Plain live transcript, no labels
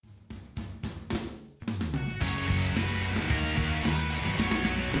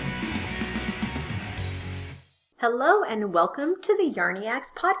Hello and welcome to the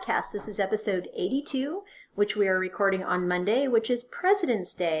Yarniacs podcast. This is episode 82, which we are recording on Monday, which is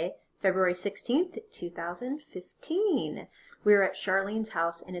President's Day, February 16th, 2015. We're at Charlene's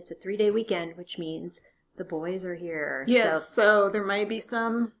house and it's a 3-day weekend, which means the boys are here. Yes, so there may be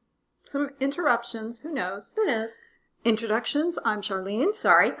some interruptions. Who knows? Who knows? Introductions. I'm Charlene.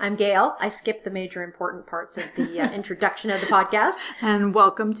 Sorry, I'm Gail. I skipped the major important parts of the introduction of the podcast. And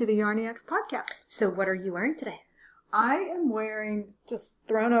welcome to the Yarniacs podcast. So what are you wearing today? I am wearing, just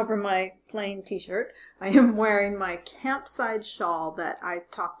thrown over my plain t-shirt, I am wearing my campsite shawl that I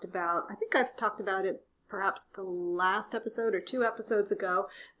talked about. I think I've talked about it perhaps the last episode or 2 episodes ago,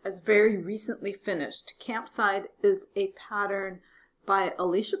 as very recently finished. Campsite is a pattern by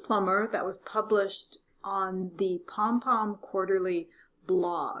Alicia Plummer that was published on the Pom Pom Quarterly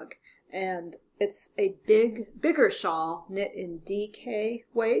blog. And it's a bigger shawl knit in DK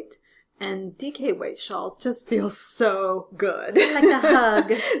weight. And DK weight shawls just feel so good. Like a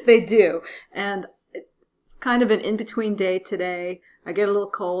hug. They do. And it's kind of an in-between day today. I get a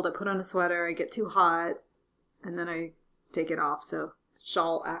little cold. I put on a sweater. I get too hot. And then I take it off. So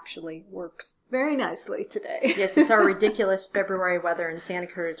shawl actually works very nicely today. Yes, it's our ridiculous February weather in Santa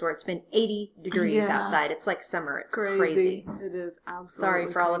Cruz where it's been 80 degrees outside. It's like summer. It's crazy. It is absolutely Sorry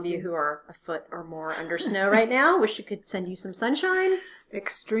for all of you who are a foot or more under snow right now. Wish you could send you some sunshine.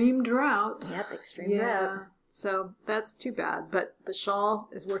 Extreme drought. Yep, extreme drought. So that's too bad. But the shawl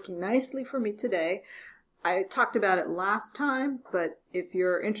is working nicely for me today. I talked about it last time, but if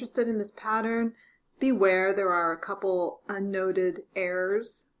you're interested in this pattern, beware, there are a couple unnoted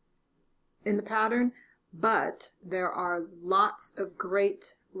errors in the pattern, but there are lots of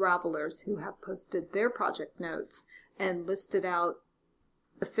great ravelers who have posted their project notes and listed out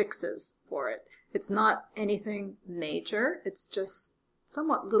the fixes for it. It's not anything major, it's just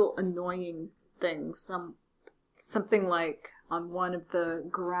somewhat little annoying things. Something like on one of the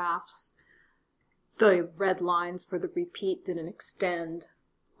graphs, the red lines for the repeat didn't extend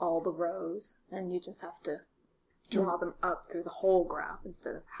all the rows, and you just have to draw them up through the whole graph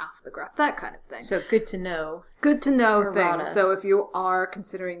instead of half the graph, that kind of thing. So good to know. Good to know Errata. things. So if you are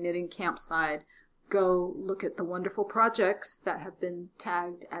considering knitting campsite, go look at the wonderful projects that have been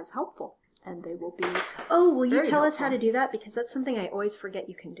tagged as helpful, and they will be Oh, will you tell us helpful. how to do that? Because that's something I always forget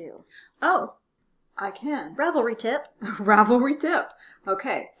you can do. Oh, I can. Ravelry tip. Ravelry tip.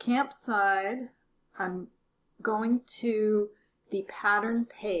 Okay, campsite. I'm going to the pattern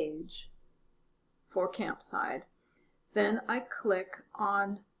page for campsite. Then I click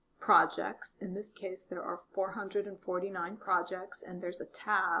on projects. In this case, there are 449 projects, and there's a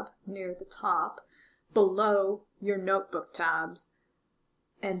tab near the top below your notebook tabs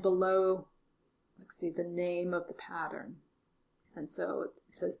and below, let's see, the name of the pattern. And so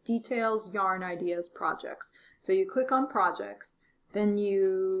it says details, yarn ideas, projects. So you click on projects. Then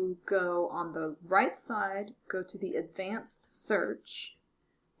you go on the right side, go to the advanced search,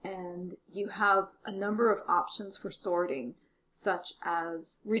 and you have a number of options for sorting, such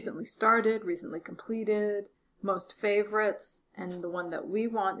as recently started, recently completed, most favorites, and the one that we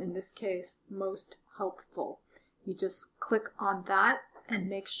want in this case, most helpful. You just click on that and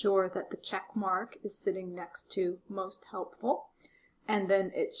make sure that the check mark is sitting next to most helpful, and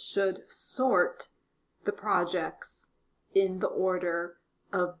then it should sort the projects in the order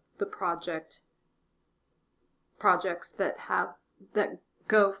of the projects that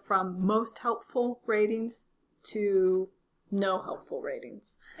go from most helpful ratings to no helpful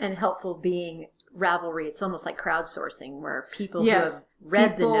ratings. And helpful being Ravelry. It's almost like crowdsourcing where people Yes, who have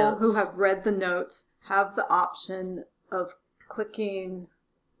read the people notes. who have read the notes have the option of clicking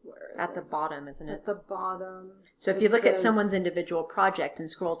at the bottom, isn't it? At the bottom. So if you look at someone's individual project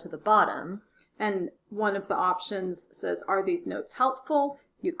and scroll to the bottom, and one of the options says, are these notes helpful?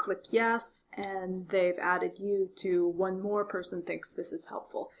 You click yes, and they've added you to one more person thinks this is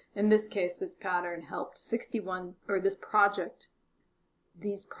helpful. In this case, this pattern helped 61, or these project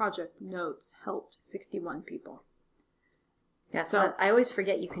notes helped 61 people. Yeah, so I always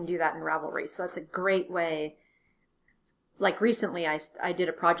forget you can do that in Ravelry. So that's a great way. Like recently, I did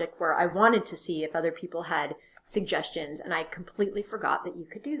a project where I wanted to see if other people had suggestions, and I completely forgot that you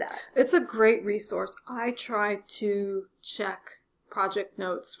could do that. It's a great resource. I try to check project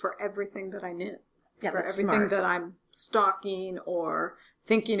notes for everything that I knit. Yeah, for that's everything smart. that I'm stocking or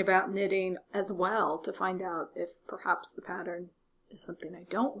thinking about knitting as well, to find out if perhaps the pattern is something I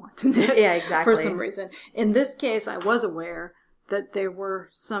don't want to knit. Yeah, exactly. For some reason. In this case, I was aware that there were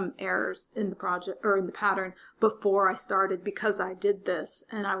some errors in the project or in the pattern before I started because I did this,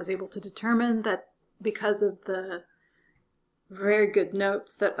 and I was able to determine that because of the very good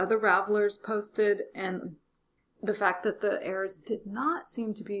notes that other ravelers posted and the fact that the errors did not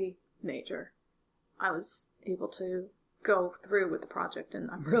seem to be major, I was able to go through with the project,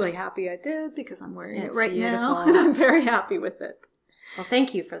 and I'm really happy I did because I'm wearing it right now, and I'm very happy with it. Well,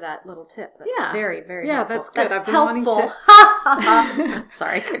 thank you for that little tip. That's very, very helpful. That's good. I've been helpful. wanting to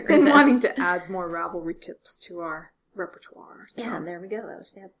Sorry, I couldn't been resist. wanting to add more Ravelry tips to our repertoire. So. Yeah, and there we go. That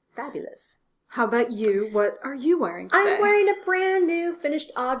was fabulous. How about you? What are you wearing today? I'm wearing a brand new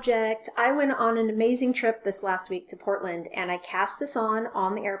finished object. I went on an amazing trip this last week to Portland, and I cast this on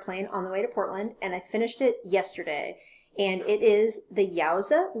the airplane on the way to Portland, and I finished it yesterday. And it is the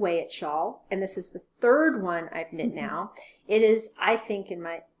Yowza Weigh-It shawl, and this is the third one I've knit now. It is, I think, in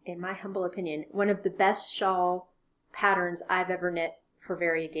my humble opinion, one of the best shawl patterns I've ever knit for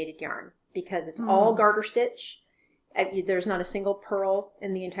variegated yarn, because it's all garter stitch. There's not a single purl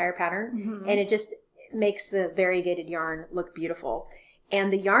in the entire pattern, and it just makes the variegated yarn look beautiful.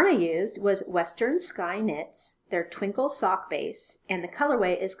 And the yarn I used was Western Sky Knits, their Twinkle Sock Base, and the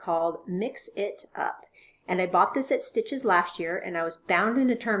colorway is called Mix It Up. And I bought this at Stitches last year, and I was bound and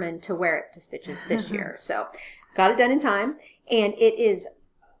determined to wear it to Stitches this year. So got it done in time, and it is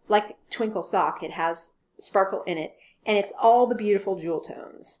like Twinkle Sock. It has sparkle in it, and it's all the beautiful jewel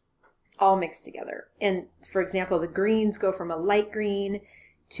tones all mixed together. And for example, the greens go from a light green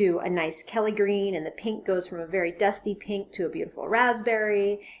to a nice Kelly green, and the pink goes from a very dusty pink to a beautiful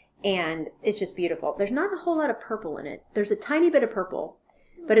raspberry, and it's just beautiful. There's not a whole lot of purple in it. There's a tiny bit of purple,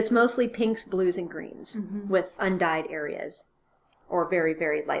 but it's mostly pinks, blues, and greens with undyed areas or very,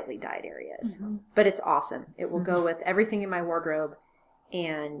 very lightly dyed areas. But it's awesome. It will go with everything in my wardrobe,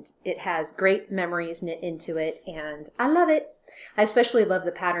 and it has great memories knit into it, and I love it. I especially love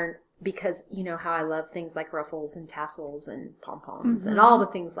the pattern because you know how I love things like ruffles and tassels and pom-poms and all the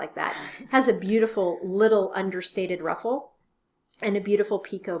things like that. It has a beautiful little understated ruffle and a beautiful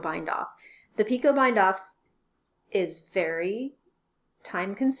picot bind-off. The picot bind-off is very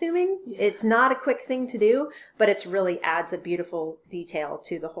time-consuming. It's not a quick thing to do, but it really adds a beautiful detail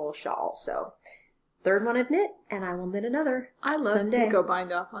to the whole shawl. So, third one I've knit, and I will knit another. I love someday. picot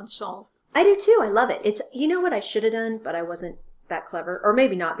bind-off on shawls. I do too. I love it. It's, you know what I should have done, but I wasn't that clever, or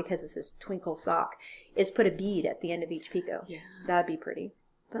maybe not because this is Twinkle Sock, is put a bead at the end of each picot. Yeah. That'd be pretty.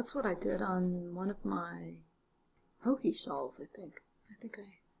 That's what I did on one of my Hohi shawls, I think. I think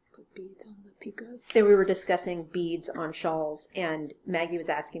I put beads on the picots. Then we were discussing beads on shawls, and Maggie was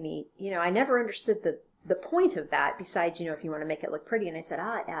asking me, you know, I never understood the point of that, besides, you know, if you want to make it look pretty. And I said,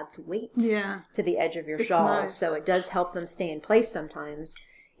 it adds weight to the edge of your shawl. Nice. So it does help them stay in place sometimes,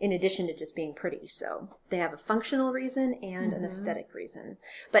 in addition to just being pretty. So they have a functional reason and an aesthetic reason.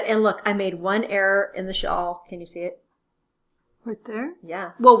 And look, I made one error in the shawl. Can you see it? Right there?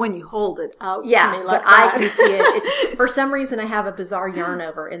 Yeah. Well, when you hold it out to me like but that. I can see it. For some reason, I have a bizarre yarn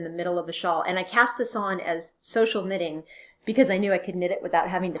over in the middle of the shawl. And I cast this on as social knitting because I knew I could knit it without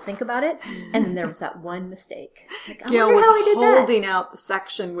having to think about it. And then there was that one mistake. Like, Gail was holding out the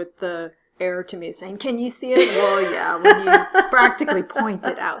section with the error to me, saying, "Can you see it?" Well, yeah, when you practically point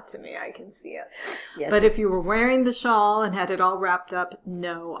it out to me, I can see it. Yes. But if you were wearing the shawl and had it all wrapped up,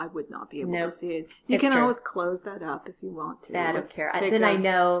 no, I would not be able to see it. You can always close that up if you want to. I don't care. Then I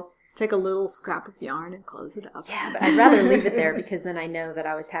know. Take a little scrap of yarn and close it up. Yeah, but I'd rather leave it there because then I know that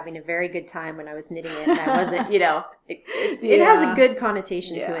I was having a very good time when I was knitting it, and I wasn't, you know, it has a good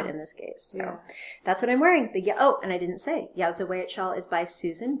connotation to it in this case. So that's what I'm wearing. And I didn't say, Yowza Weigh-It shawl is by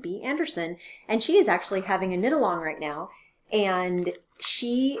Susan B. Anderson, and she is actually having a knit along right now, and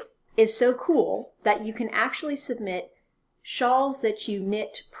she is so cool that you can actually submit shawls that you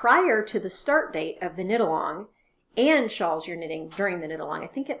knit prior to the start date of the knit along, and shawls you're knitting during the knit along. I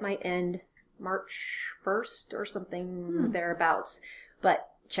think it might end March 1st or something thereabouts.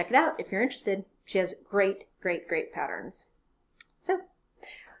 But check it out if you're interested. She has great, great, great patterns. So,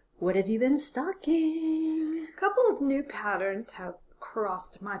 what have you been stocking? A couple of new patterns have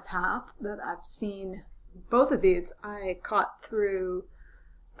crossed my path that I've seen. Both of these I caught through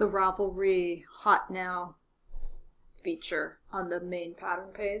the Ravelry Hot Now feature on the main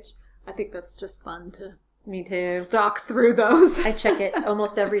pattern page. I think that's just fun to Me too. stalk through those. I check it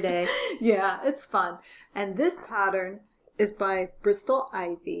almost every day. Yeah, it's fun. And this pattern is by Bristol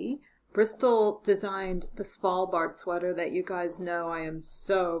Ivy. Bristol designed the Svalbard sweater that you guys know I am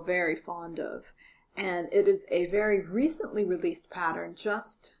so very fond of. And it is a very recently released pattern,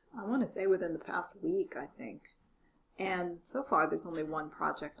 just, I want to say within the past week, I think. And so far there's only one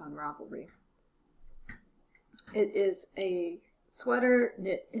project on Ravelry. It is a sweater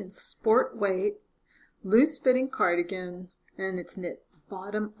knit in sport weight, loose fitting cardigan, and it's knit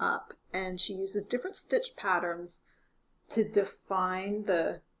bottom up, and she uses different stitch patterns to define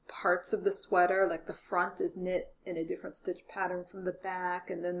the parts of the sweater, like the front is knit in a different stitch pattern from the back,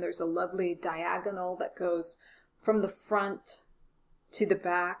 and then there's a lovely diagonal that goes from the front to the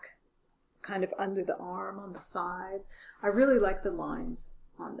back, kind of under the arm on the side. I really like the lines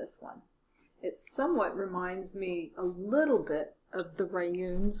on this one. It somewhat reminds me a little bit of the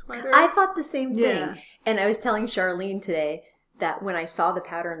Rayoon sweater. I thought the same thing. Yeah. And I was telling Charlene today that when I saw the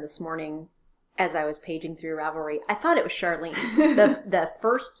pattern this morning as I was paging through Ravelry, I thought it was Charlene. The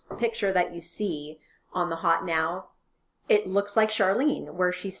first picture that you see on the Hot Now, it looks like Charlene,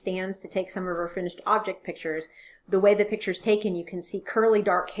 where she stands to take some of her finished object pictures. The way the picture's taken, you can see curly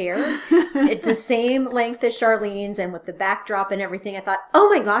dark hair. It's the same length as Charlene's, and with the backdrop and everything, I thought, oh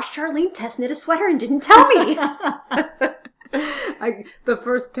my gosh, Charlene test knit a sweater and didn't tell me. The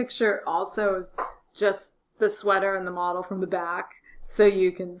first picture also is just the sweater and the model from the back. So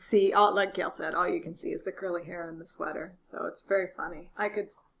you can see, like Gail said, all you can see is the curly hair in the sweater. So it's very funny. I could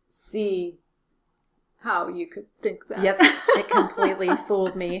see how you could think that. Yep, it completely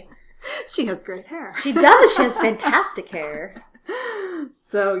fooled me. She has great hair. She does. She has fantastic hair.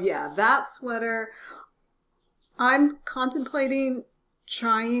 So yeah, that sweater, I'm contemplating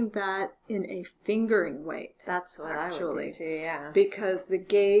trying that in a fingering weight. That's what I would do too, yeah. Because the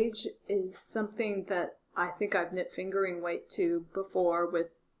gauge is something that I think I've knit fingering weight to before with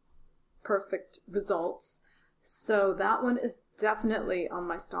perfect results. So that one is definitely on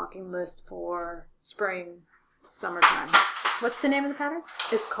my stocking list for spring, summertime. What's the name of the pattern?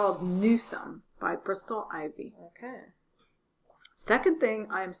 It's called Newsome by Bristol Ivy. Okay. Second thing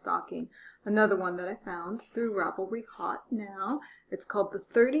I am stocking, another one that I found through Ravelry Hot Now. It's called the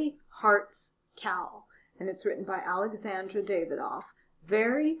 30 Hearts Cowl, and it's written by Alexandra Davidoff.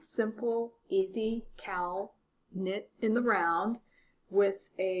 Very simple, easy cowl, knit in the round with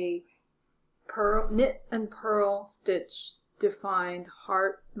a knit and purl stitch defined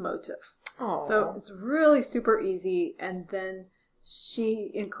heart motif. Aww. So it's really super easy, and then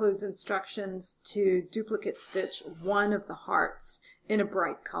she includes instructions to duplicate stitch one of the hearts in a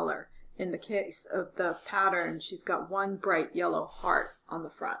bright color. In the case of the pattern, she's got one bright yellow heart on the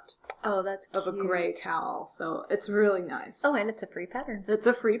front. Oh, that's cute. Of a gray cowl, so it's really nice. Oh, and it's a free pattern. It's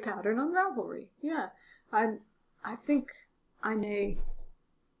a free pattern on Ravelry. Yeah, I think I may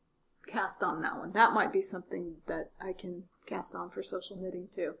cast on that one. That might be something that I can cast on for social knitting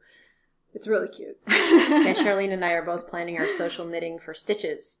too. It's really cute. Yeah, Charlene and I are both planning our social knitting for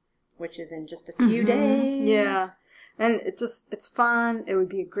Stitches, which is in just a few days. Yeah, and it's fun. It would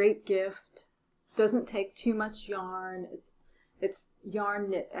be a great gift. Doesn't take too much yarn. It's yarn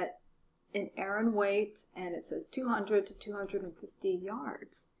knit at an Aran weight, and it says 200 to 250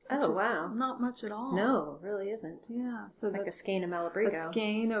 yards. Oh, wow. Not much at all. No, it really isn't. Yeah. So like a skein of Malabrigo. A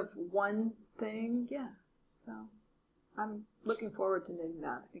skein of one thing, yeah. So I'm looking forward to knitting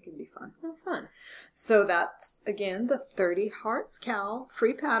that. I think it'd be fun. Oh, fun. So that's, again, the 30 Hearts Cowl,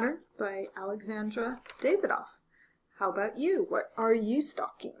 free pattern by Alexandra Davidoff. How about you? What are you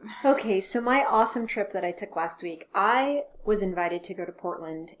stocking? Okay, so my awesome trip that I took last week, I was invited to go to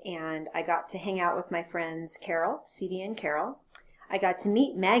Portland, and I got to hang out with my friends Carol, CD and Carol. I got to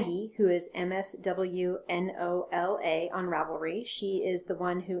meet Maggie, who is MSWNOLA on Ravelry. She is the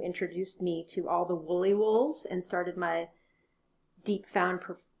one who introduced me to all the woolly wools and started my deep found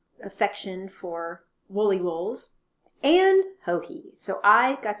affection for woolly wools and Hohi. So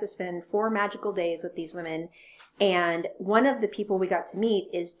I got to spend 4 magical days with these women, and one of the people we got to meet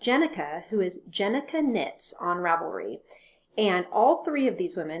is Jenica, who is Jenica Knits on Ravelry. And all 3 of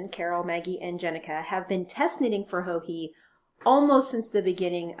these women, Carol, Maggie, and Jenica, have been test knitting for Hohi almost since the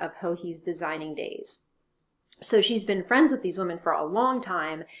beginning of Hohi's designing days. So she's been friends with these women for a long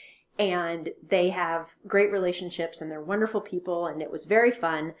time, and they have great relationships, and they're wonderful people, and it was very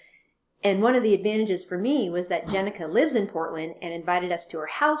fun. And one of the advantages for me was that Jenica lives in Portland and invited us to her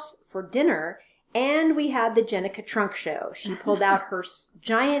house for dinner, and we had the Jenica trunk show. She pulled out her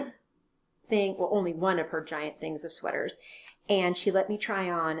giant thing, well, only one of her giant things of sweaters, and she let me try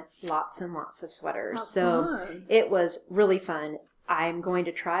on lots and lots of sweaters. How so fun. It was really fun. I'm going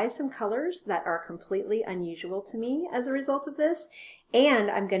to try some colors that are completely unusual to me as a result of this, and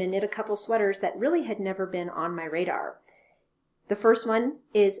I'm going to knit a couple sweaters that really had never been on my radar. The first one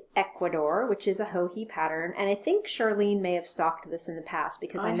is Ecuador, which is a Hohi pattern, and I think Charlene may have stocked this in the past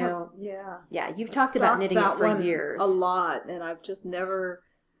because I know... Yeah, you've talked about knitting it for years. A lot, and I've just never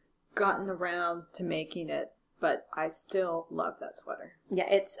gotten around to making it, but I still love that sweater. Yeah,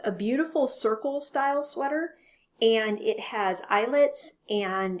 it's a beautiful circle-style sweater, and it has eyelets,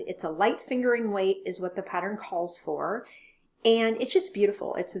 and it's a light fingering weight is what the pattern calls for, and it's just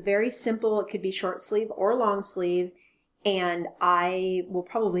beautiful. It's very simple. It could be short sleeve or long sleeve, And I will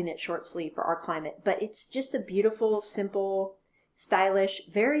probably knit short sleeve for our climate, but it's just a beautiful, simple, stylish,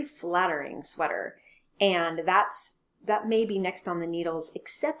 very flattering sweater. And that may be next on the needles,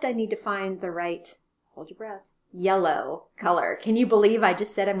 except I need to find the right, hold your breath, yellow color. Can you believe I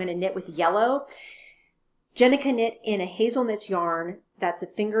just said I'm going to knit with yellow? Jenica knit in a hazelnut yarn that's a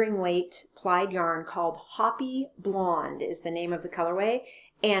fingering weight plied yarn called Hoppy Blonde is the name of the colorway.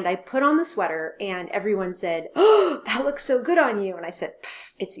 And I put on the sweater and everyone said, "Oh, that looks so good on you." And I said,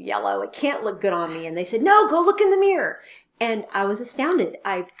 "It's yellow. It can't look good on me." And they said, "No, go look in the mirror." And I was astounded.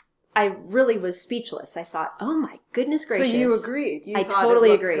 I really was speechless. I thought, oh my goodness gracious. So you agreed. I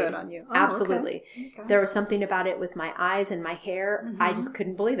totally agreed. Good on you. Oh, absolutely. Okay. There was something about it with my eyes and my hair. Mm-hmm. I just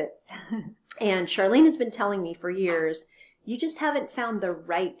couldn't believe it. And Charlene has been telling me for years, you just haven't found the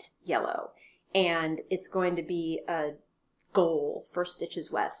right yellow. And it's going to be a goal for Stitches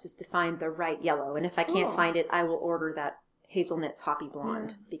West is to find the right yellow. And if I can't find it, I will order that Hazelnut's Hoppy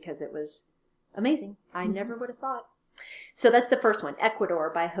Blonde because it was amazing. I never would have thought. So that's the first one, Ecuador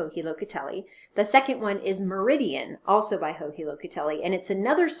by Joji Locatelli. The second one is Meridian, also by Joji Locatelli, and it's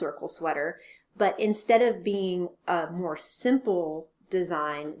another circle sweater, but instead of being a more simple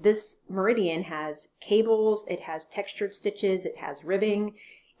design, this Meridian has cables, it has textured stitches, it has ribbing.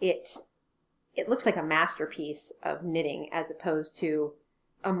 It looks like a masterpiece of knitting as opposed to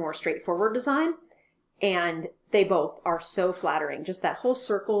a more straightforward design, and they both are so flattering. Just that whole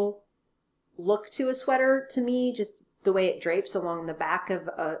circle look to a sweater, to me, just the way it drapes along the back of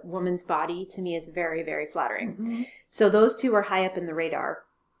a woman's body, to me is very, very flattering. Mm-hmm. So those two are high up in the radar.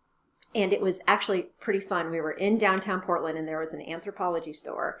 And it was actually pretty fun. We were in downtown Portland and there was an Anthropologie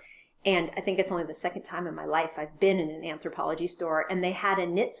store. And I think it's only the second time in my life I've been in an Anthropologie store. And they had a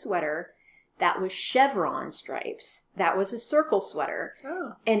knit sweater that was chevron stripes. That was a circle sweater.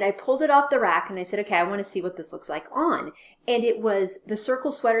 Oh. And I pulled it off the rack and I said, okay, I want to see what this looks like on. And it was the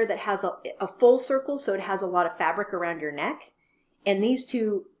circle sweater that has a full circle, so it has a lot of fabric around your neck. And these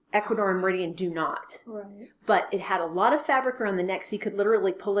two, Ecuador and Meridian, do not. Right. But it had a lot of fabric around the neck, so you could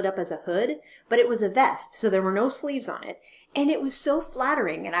literally pull it up as a hood. But it was a vest, so there were no sleeves on it. And it was so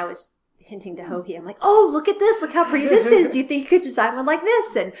flattering. And I was hinting to Joji, I'm like, oh, look at this. Look how pretty this is. Do you think you could design one like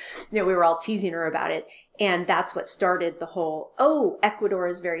this? And, we were all teasing her about it. And that's what started the whole, Ecuador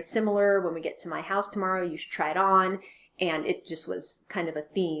is very similar. When we get to my house tomorrow, you should try it on. And it just was kind of a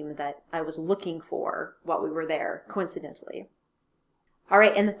theme that I was looking for while we were there, coincidentally. All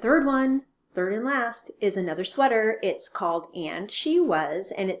right, and the third one, third and last, is another sweater. It's called And She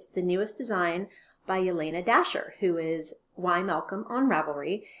Was, and it's the newest design by Yelena Dasher, who is Y. Malcolm on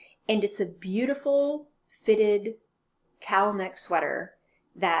Ravelry. And it's a beautiful fitted cowl neck sweater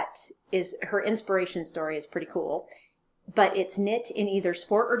that is, her inspiration story is pretty cool. But it's knit in either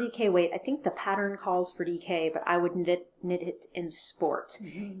sport or DK weight. I think the pattern calls for DK, but I would knit it in sport.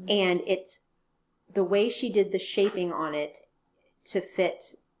 Mm-hmm. And it's the way she did the shaping on it to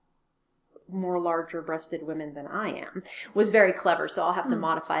fit more larger breasted women than I am was very clever. So I'll have to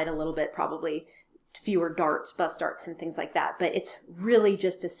modify it a little bit, probably fewer darts, bust darts and things like that. But it's really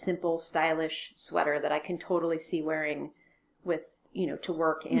just a simple, stylish sweater that I can totally see wearing with, to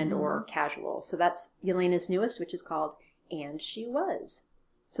work and or casual. So that's Yelena's newest, which is called And She Was.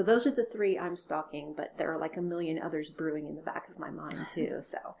 So those are the three I'm stocking, but there are like a million others brewing in the back of my mind too.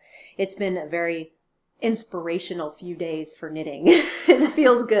 So it's been a very inspirational few days for knitting. It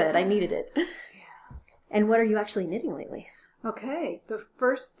feels good. I needed it. And what are you actually knitting lately? Okay, the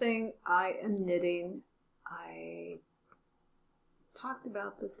first thing I am knitting, I talked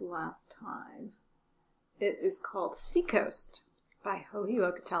about this last time. It is called Seacoast by Joji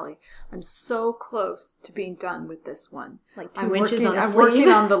Locatelli. I'm so close to being done with this one. Like 2 inches on a sleeve? I'm working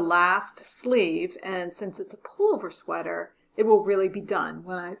on the last sleeve, and since it's a pullover sweater, it will really be done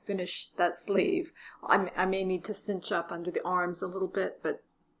when I finish that sleeve. I may need to cinch up under the arms a little bit, but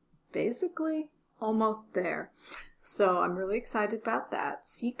basically almost there. So I'm really excited about that.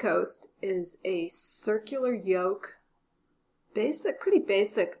 Seacoast is a circular yoke, pretty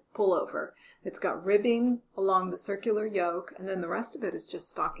basic pullover. It's got ribbing along the circular yoke, and then the rest of it is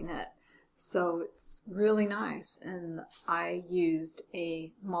just stockinette. So it's really nice. And I used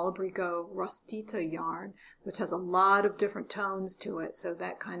a Malabrigo Rostita yarn, which has a lot of different tones to it. So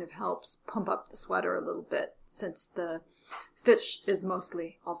that kind of helps pump up the sweater a little bit, since the stitch is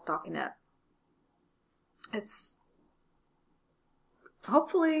mostly all stockinette. It's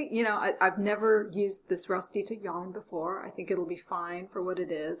hopefully, I've never used this Rostita yarn before. I think it'll be fine for what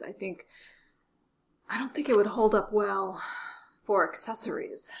it is. I don't think it would hold up well for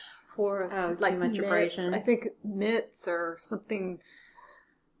accessories. For too much mitts. abrasion. I think mitts or something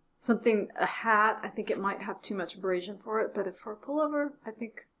a hat, I think it might have too much abrasion for it, but if for a pullover, I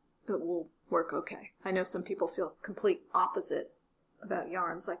think it will work okay. I know some people feel complete opposite about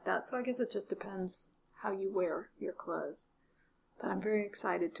yarns like that, so I guess it just depends how you wear your clothes. But I'm very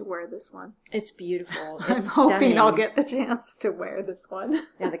excited to wear this one. It's beautiful. It's I'm stunning. hoping I'll get the chance to wear this one.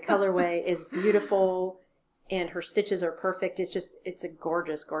 Yeah, the colorway is beautiful, and her stitches are perfect. It's a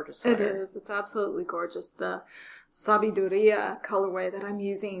gorgeous, gorgeous sweater. It is. It's absolutely gorgeous. The Sabiduria colorway that I'm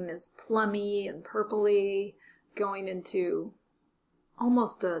using is plummy and purpley, going into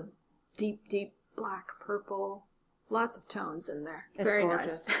almost a deep, deep black purple. Lots of tones in there. It's very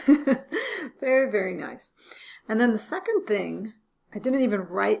gorgeous. Nice. Very, very nice. And then the second thing, I didn't even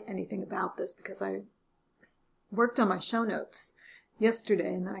write anything about this because I worked on my show notes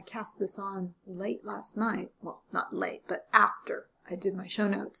yesterday, and then I cast this on late last night. Well, not late, but after I did my show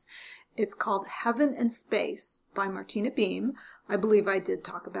notes. It's called Heaven and Space by Martina Beam. I believe I did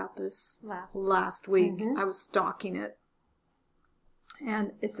talk about this last week. Mm-hmm. I was stalking it.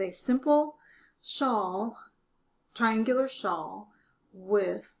 And it's a simple shawl, triangular shawl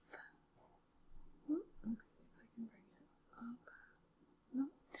with, let's see if I can bring it up. No.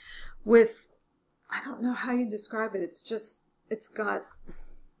 With, I don't know how you describe it. It's got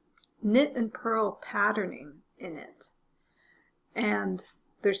knit and purl patterning in it. And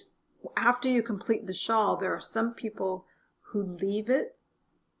after you complete the shawl, there are some people who leave it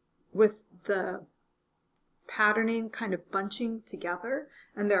with the patterning kind of bunching together,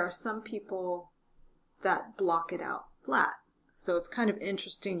 and there are some people that block it out flat. So it's kind of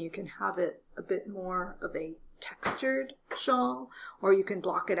interesting. You can have it a bit more of a textured shawl, or you can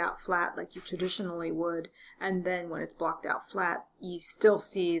block it out flat like you traditionally would, and then when it's blocked out flat, you still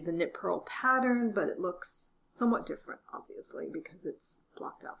see the knit purl pattern, but it looks somewhat different, obviously, because it's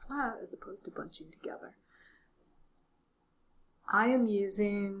blocked out flat as opposed to bunching together. I am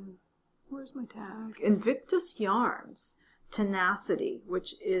using, where's my tag? Invictus Yarns Tenacity,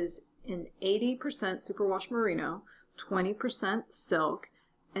 which is an 80% superwash merino, 20% silk,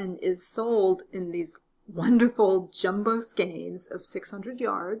 and is sold in these wonderful jumbo skeins of 600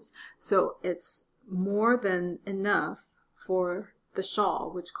 yards. So it's more than enough for the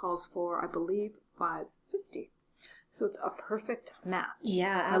shawl, which calls for, I believe, $5.50. So it's a perfect match.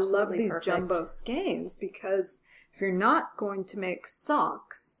 Yeah, I absolutely love these perfect. jumbo skeins because if you're not going to make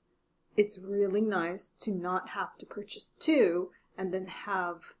socks, it's really nice to not have to purchase two and then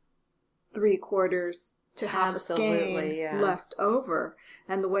have 3/4 to half a skein left over.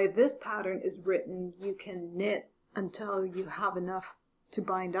 And the way this pattern is written, you can knit until you have enough to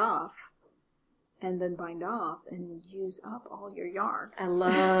bind off, and then bind off and use up all your yarn. I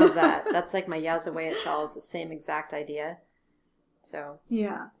love that. That's like my Yazawaya shawl is the same exact idea. So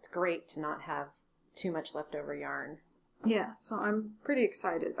yeah, it's great to not have too much leftover yarn. Yeah, so I'm pretty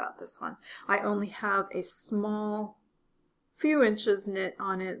excited about this one. I only have a small few inches knit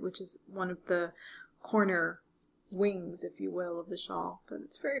on it, which is one of the corner wings, if you will, of the shawl, but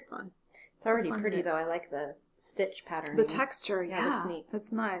it's very fun. It's already pretty knit. Though. I like the stitch pattern. The texture, yeah, that's neat.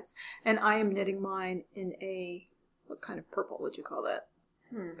 That's nice. And I am knitting mine in a, what kind of purple would you call that?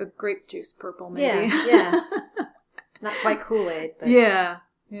 A grape juice purple, maybe. Yeah. Not quite Kool-Aid, but yeah,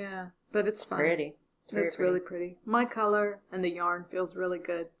 but it's fun. Pretty. It's really pretty. My color and the yarn feels really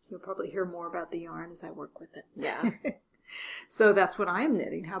good. You'll probably hear more about the yarn as I work with it. Yeah. So that's what I am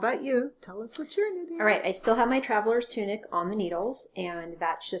knitting. How about you? Tell us what you're knitting. All right. I still have my traveler's tunic on the needles, and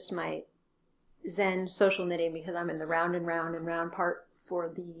that's just my Zen social knitting because I'm in the round and round and round part for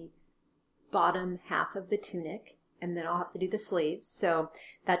the bottom half of the tunic, and then I'll have to do the sleeves. So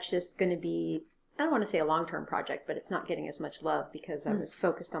that's just going to be, I don't want to say a long-term project, but it's not getting as much love because I was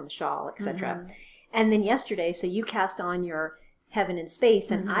focused on the shawl, etc. Mm-hmm. And then yesterday, so you cast on your Heaven and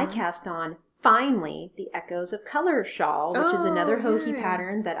Space, and I cast on, finally, the Echoes of Color shawl, which is another Hoki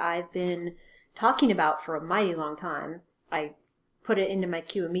pattern that I've been talking about for a mighty long time. I put it into my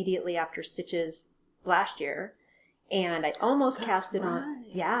queue immediately after Stitches last year, and I almost cast it on.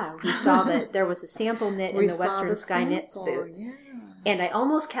 Yeah, we saw that there was a sample knit in the Western Sky Knits booth, and I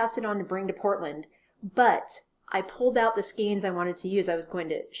almost cast it on to bring to Portland, but I pulled out the skeins I wanted to use. I was going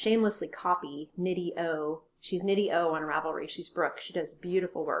to shamelessly copy Knitty O. She's Knitty O on Ravelry. She's Brooke. She does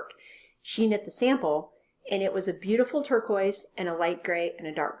beautiful work. She knit the sample, and it was a beautiful turquoise and a light gray and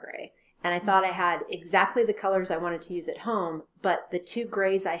a dark gray. And I thought I had exactly the colors I wanted to use at home, but the two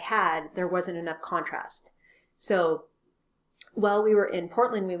grays I had, there wasn't enough contrast. So while we were in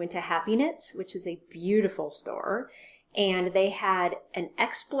Portland, we went to Happy Knits, which is a beautiful store. And they had an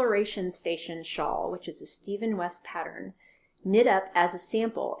Exploration Station shawl, which is a Stephen West pattern, knit up as a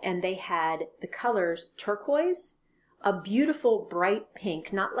sample. And they had the colors turquoise, a beautiful bright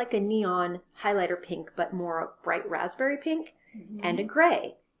pink, not like a neon highlighter pink, but more a bright raspberry pink, and a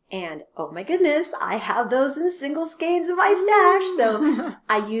gray. And oh my goodness, I have those in single skeins in my stash. So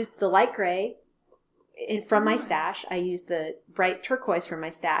I used the light gray from my stash. I used the bright turquoise from my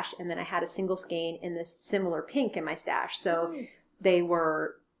stash, and then I had a single skein in this similar pink in my stash. So they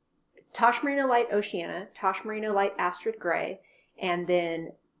were Tosh Merino Light Oceana, Tosh Merino Light Astrid Gray, and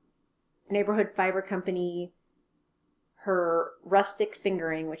then Neighborhood Fiber Company, her Rustic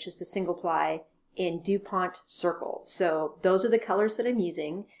Fingering, which is the single ply, in DuPont Circle. So those are the colors that I'm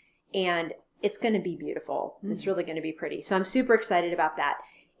using, and it's going to be beautiful. It's really going to be pretty. So I'm super excited about that.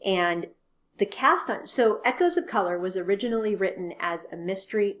 And the cast on, so Echoes of Color was originally written as a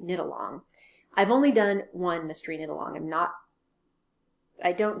mystery knit-along. I've only done one mystery knit-along.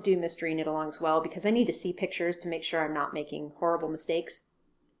 I don't do mystery knit-alongs well because I need to see pictures to make sure I'm not making horrible mistakes.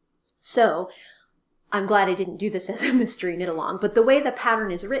 So I'm glad I didn't do this as a mystery knit-along. But the way the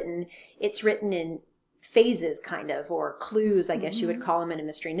pattern is written, it's written in phases, kind of, or clues, I guess you would call them in a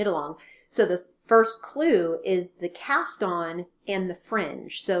mystery knit-along. So the first clue is the cast on and the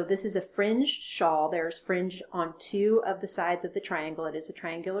fringe. So this is a fringed shawl. There's fringe on 2 of the sides of the triangle. It is a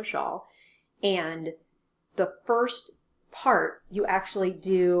triangular shawl. And the first part, you actually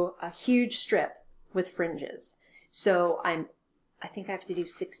do a huge strip with fringes. So I think I have to do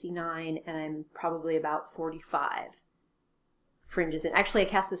 69, and I'm probably about 45 fringes. And actually, I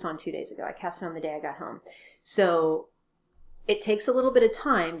cast this on 2 days ago. I cast it on the day I got home. So it takes a little bit of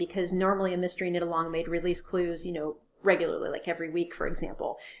time because normally a mystery knit-along, they'd release clues, regularly, like every week, for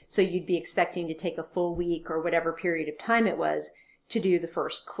example. So you'd be expecting to take a full week or whatever period of time it was to do the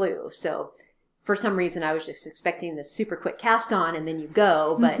first clue. So for some reason, I was just expecting this super quick cast on and then you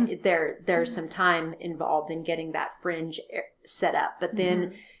go, but there's some time involved in getting that fringe set up. But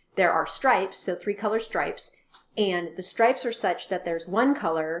then there are stripes, so 3 color stripes, and the stripes are such that there's one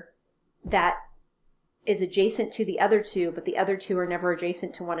color that is adjacent to the other 2, but the other 2 are never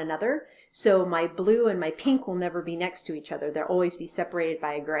adjacent to one another. So my blue and my pink will never be next to each other. They'll always be separated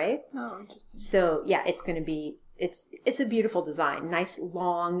by a gray. Oh, interesting. So yeah, it's going to be, it's a beautiful design. Nice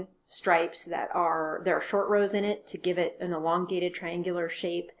long stripes there are short rows in it to give it an elongated triangular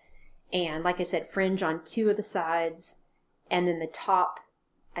shape. And like I said, fringe on 2 of the sides. And then the top,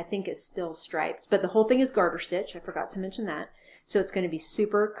 I think, is still striped. But the whole thing is garter stitch. I forgot to mention that. So it's going to be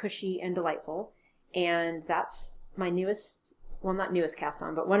super cushy and delightful. And that's my newest, well, not newest cast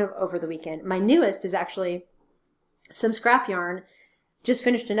on, but one over the weekend. My newest is actually some scrap yarn. Just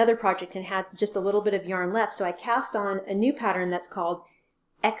finished another project and had just a little bit of yarn left. So I cast on a new pattern that's called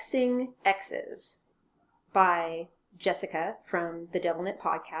Xing X's by Jessica from the Devil Knit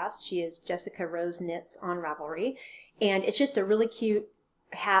podcast. She is Jessica Rose Knits on Ravelry. And it's just a really cute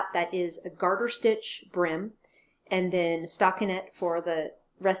hat that is a garter stitch brim and then stockinette for the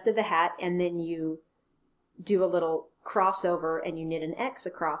rest of the hat. And then you do a little crossover and you knit an X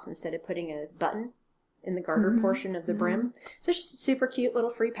across instead of putting a button in the garter portion of the brim. So it's just a super cute little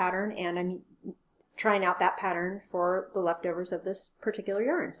free pattern, and I'm trying out that pattern for the leftovers of this particular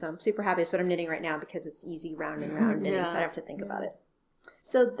yarn. So I'm super happy. It's what I'm knitting right now because it's easy round and round knitting, so I don't have to think about it.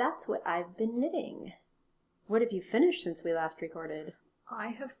 So that's what I've been knitting. What have you finished since we last recorded? I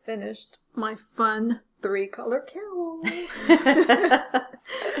have finished my fun 3-color cowl.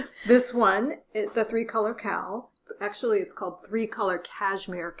 This one, the 3-color cowl, actually it's called 3-color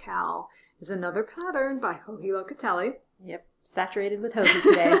cashmere cowl, is another pattern by Joji Locatelli. Yep, saturated with Joji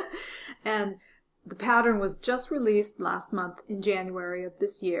today. And the pattern was just released last month in January of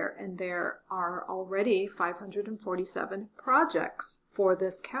this year, and there are already 547 projects for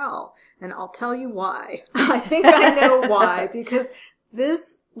this cowl. And I'll tell you why. I think I know why, because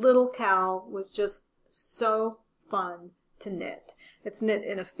this little cowl was just so fun to knit. It's knit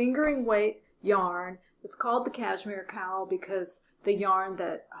in a fingering weight yarn. It's called the cashmere cowl because the yarn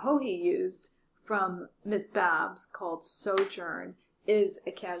that Joji used from Miss Babs, called Sojourn, is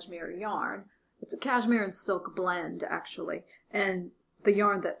a cashmere yarn. It's a cashmere and silk blend, actually. And the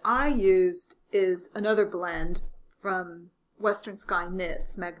yarn that I used is another blend from Western Sky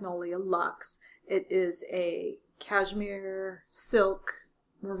Knits, Magnolia Luxe. It is a cashmere silk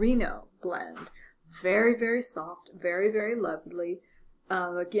merino blend. Very, very soft, very, very lovely.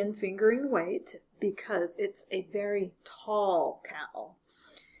 Again, fingering weight, because it's a very tall cowl.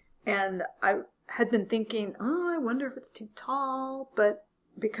 And I had been thinking, I wonder if it's too tall, but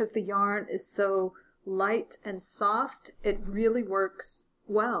because the yarn is so light and soft, it really works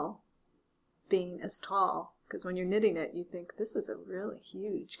well being as tall. Because when you're knitting it, you think, this is a really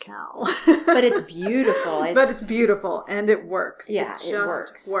huge cowl. But it's beautiful. But it's beautiful, and it works. Yeah, it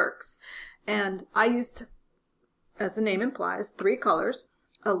just works. And I used to as the name implies, 3 colors,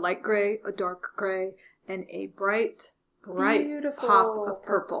 a light gray, a dark gray, and a bright Beautiful pop of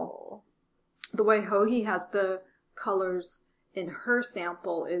purple. The way Hohi has the colors in her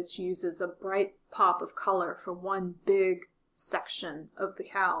sample is she uses a bright pop of color for one big section of the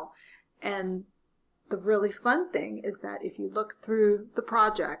cowl. And the really fun thing is that if you look through the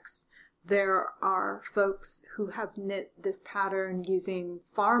projects, there are folks who have knit this pattern using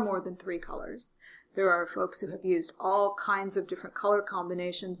far more than 3 colors. There are folks who have used all kinds of different color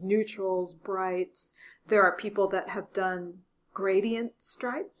combinations, neutrals, brights. There are people that have done gradient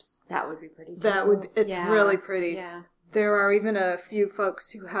stripes. That would be pretty too. It's really pretty. Yeah. There are even a few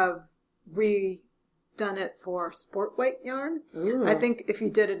folks who have redone it for sport weight yarn. Ooh. I think if you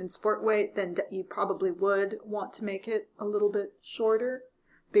did it in sport weight, then you probably would want to make it a little bit shorter,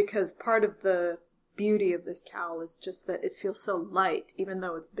 because part of the beauty of this cowl is just that it feels so light. Even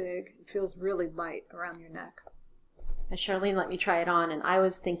though it's big, it feels really light around your neck. And Charlene let me try it on, and I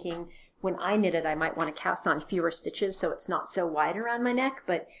was thinking when I knit it, I might want to cast on fewer stitches so it's not so wide around my neck,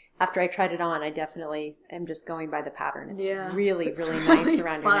 but after I tried it on, I definitely am just going by the pattern. It's really nice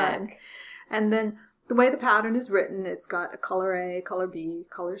around your neck. And then the way the pattern is written, it's got a color A, color B,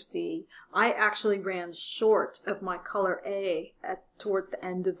 color C. I actually ran short of my color A towards the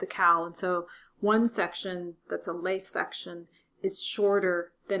end of the cowl, and so one section that's a lace section is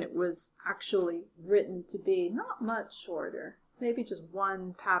shorter than it was actually written to be. Not much shorter. Maybe just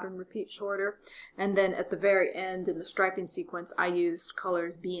one pattern repeat shorter. And then at the very end in the striping sequence, I used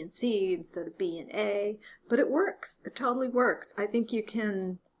colors B and C instead of B and A. But it works. It totally works. I think you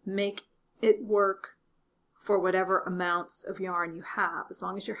can make it work for whatever amounts of yarn you have. As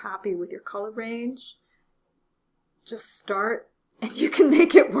long as you're happy with your color range, just start and you can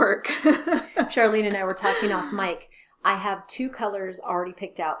make it work. Charlene and I were talking off mic. I have 2 colors already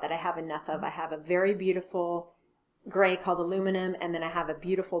picked out that I have enough of. I have a very beautiful gray called aluminum, and then I have a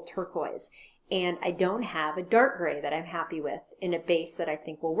beautiful turquoise. And I don't have a dark gray that I'm happy with in a base that I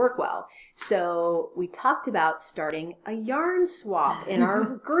think will work well. So we talked about starting a yarn swap in our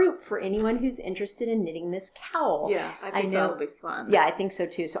group for anyone who's interested in knitting this cowl. Yeah, I think that'll be fun. Yeah, I think so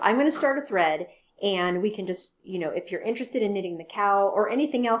too. So I'm going to start a thread, and we can just, if you're interested in knitting the cowl or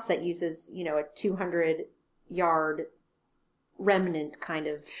anything else that uses, a 200 yard remnant kind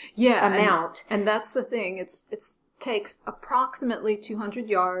of amount. And that's the thing. It's takes approximately 200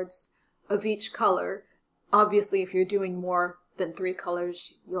 yards of each color. Obviously, if you're doing more than 3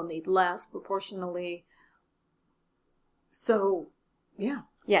 colors, you'll need less proportionally. So, yeah.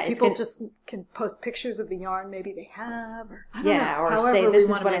 Yeah, people just can post pictures of the yarn maybe they have, or I don't know. Or However say this is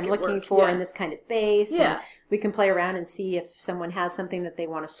want what to I'm make it looking work. for in this kind of base. Yeah. And we can play around and see if someone has something that they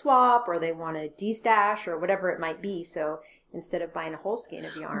want to swap or they want to de-stash or whatever it might be. So instead of buying a whole skein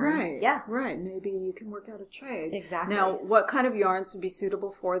of yarn. Right. Yeah. Right. Maybe you can work out a trade. Exactly. Now, what kind of yarns would be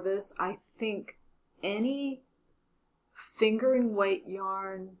suitable for this? I think any fingering weight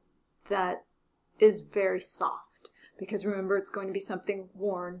yarn that is very soft. Because remember, it's going to be something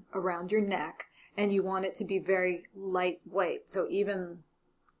worn around your neck, and you want it to be very lightweight. So even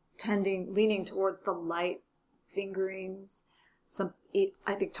leaning towards the light fingerings,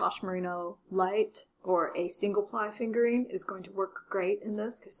 I think Tosh Merino light or a single ply fingering is going to work great in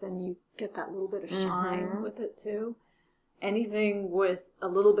this, because then you get that little bit of shine with it too. Anything with a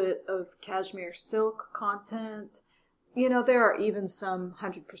little bit of cashmere silk content. There are even some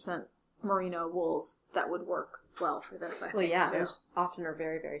 100% merino wools that would work well for this, I think. Well, yeah, too. those often are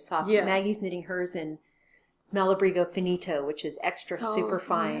very, very soft. Yes. Maggie's knitting hers in Malabrigo Finito, which is extra super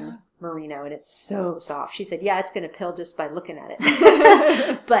fine merino, and it's so soft. She said, yeah, it's going to pill just by looking at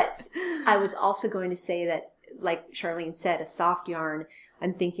it. But I was also going to say that, like Charlene said, a soft yarn,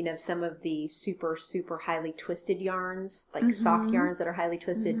 I'm thinking of some of the super, super highly twisted yarns, like sock yarns that are highly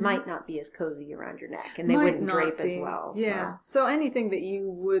twisted, might not be as cozy around your neck, and they wouldn't drape as well. Yeah. So anything that you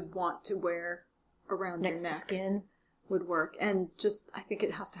would want to wear around next your neck to skin would work. And just, I think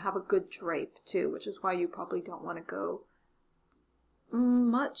it has to have a good drape too, which is why you probably don't want to go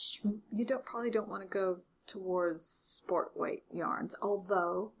probably don't want to go towards sport weight yarns,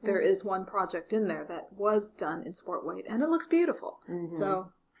 although there is one project in there that was done in sport weight and it looks beautiful.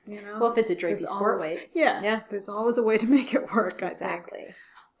 So, well, if it's a drapey sport weight. Yeah. There's always a way to make it work, exactly. I think.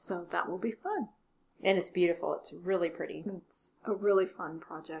 So that will be fun. And it's beautiful. It's really pretty. It's a really fun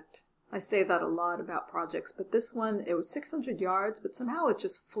project. I say that a lot about projects, but this one, it was 600 yards, but somehow it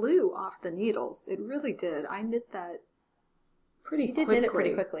just flew off the needles. It really did. I knit that pretty quickly. You did knit it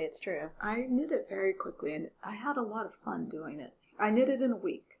pretty quickly, it's true. I knit it very quickly, and I had a lot of fun doing it. I knit it in a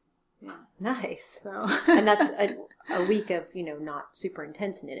week. Yeah. Nice. So And that's a week of, not super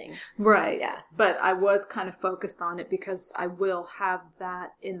intense knitting. right. Yeah. But I was kind of focused on it because I will have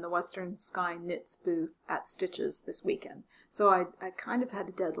that in the Western Sky Knits booth at Stitches this weekend. So I kind of had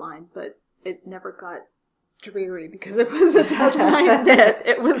a deadline, but it never got dreary because it was a deadline knit.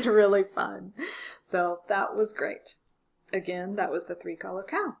 It was really fun. So that was great. Again, that was the 3-Color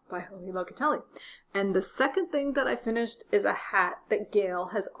Cow by Holy Locatelli. And the second thing that I finished is a hat that Gail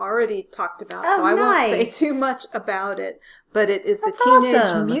has already talked about, so I won't say too much about it. But it is the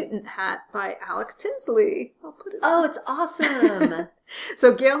Teenage Mutant hat by Alex Tinsley. I'll put it on. It's awesome.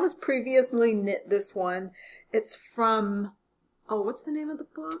 So Gail has previously knit this one. It's from, what's the name of the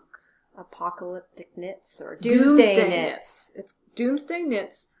book? Apocalyptic Knits or Doomsday Knits. It's Doomsday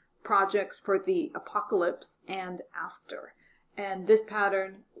Knits. Projects for the apocalypse and after. And this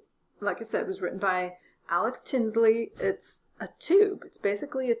pattern, like I said, was written by Alex Tinsley. It's a tube. It's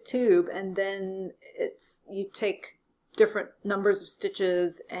basically a tube, and then you take different numbers of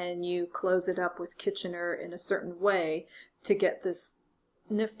stitches and you close it up with Kitchener in a certain way to get this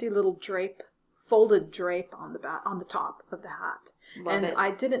nifty little folded drape on the top of the hat. Love it. I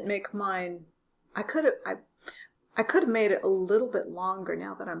didn't make mine. I could have made it a little bit longer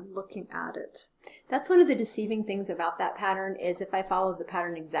now that I'm looking at it. That's one of the deceiving things about that pattern is if I follow the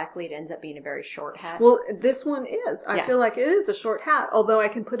pattern exactly, it ends up being a very short hat. Well, this one is. I feel like it is a short hat, although I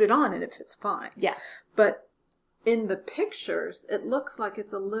can put it on and it fits fine. Yeah. But in the pictures, it looks like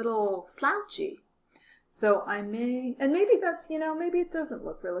it's a little slouchy. So I may, and maybe that's, maybe it doesn't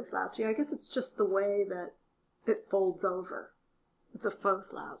look really slouchy. I guess it's just the way that it folds over. It's a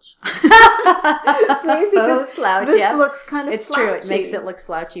faux slouch. See, faux slouch, this looks kind of it's slouchy. It's true. It makes it look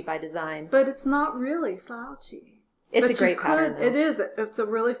slouchy by design. But it's not really slouchy. It's a great pattern, though. It is. It's a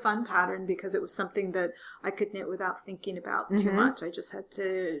really fun pattern because it was something that I could knit without thinking about too much. I just had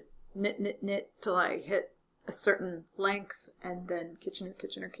to knit till I hit a certain length and then Kitchener.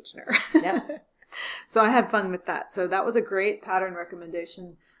 Yep. So I had fun with that. So that was a great pattern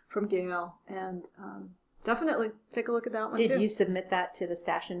recommendation from Gail. And definitely take a look at that one, too. Did you submit that to the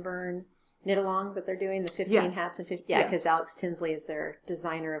Stash and Burn knit along that they're doing, the 15 hats and 50? Yeah, because Alex Tinsley is their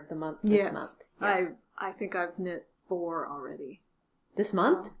designer of the month this month. Yeah. I think I've knit 4 already. This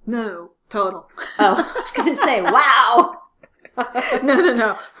month? No, total. Oh, I was going to say, wow.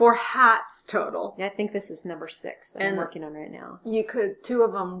 No. 4 hats total. Yeah, I think this is number 6 that I'm working on right now. 2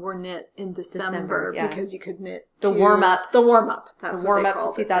 of them were knit in December because you could knit the warm up. The warm up. That's the warm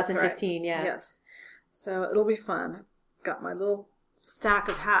up to 2015. Right. Yeah. Yes. So it'll be fun. Got my little stack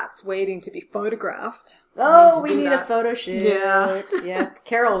of hats waiting to be photographed. Oh, we need a photo shoot. Yeah. Yeah.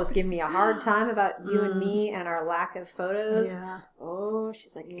 Carol was giving me a hard time about you and me and our lack of photos. Yeah. Oh,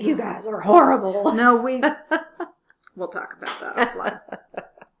 she's like, you guys are horrible. No, we'll talk about that offline.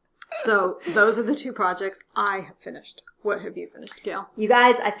 So those are the 2 projects I have finished. What have you finished, Gail? You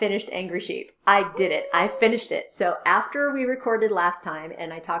guys, I finished Angry Sheep. I did it. I finished it. So after we recorded last time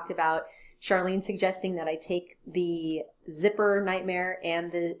and I talked about Charlene suggesting that I take the zipper nightmare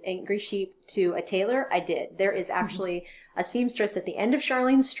and the Angry Sheep to a tailor, I did. There is actually a seamstress at the end of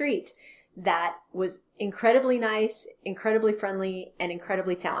Charlene's street that was incredibly nice, incredibly friendly, and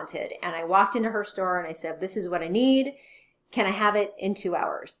incredibly talented. And I walked into her store and I said, this is what I need. Can I have it in 2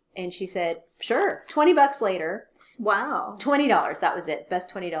 hours? And she said, sure. $20 later. Wow. $20. That was it.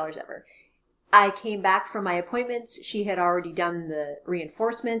 Best $20 ever. I came back from my appointments. She had already done the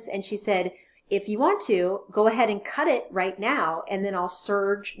reinforcements. And she said, if you want to, go ahead and cut it right now. And then I'll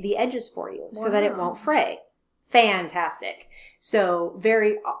serge the edges for you so that it won't fray. Fantastic. So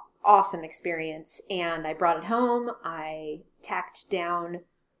very awesome experience. And I brought it home. I tacked down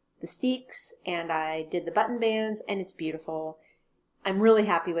the steeks and I did the button bands and it's beautiful. I'm really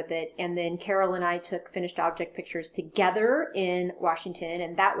happy with it. And then Carol and I took finished object pictures together in Washington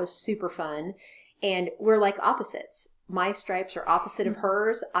and that was super fun. And we're like opposites. My stripes are opposite of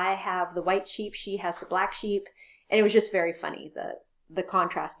hers. I have the white sheep. She has the black sheep. And it was just very funny, the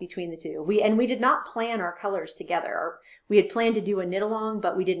contrast between the two. We did not plan our colors together. We had planned to do a knit along,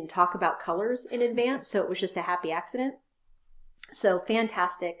 but we didn't talk about colors in advance. So it was just a happy accident. So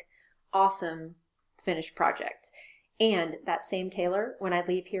fantastic, awesome finished project. And that same tailor, when I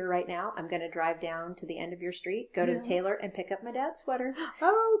leave here right now, I'm going to drive down to the end of your street, go to the tailor and pick up my dad's sweater.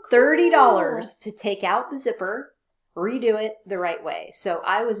 Oh, cool. $30 to take out the zipper, redo it the right way. So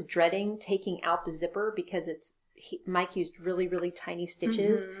I was dreading taking out the zipper because Mike used really, really tiny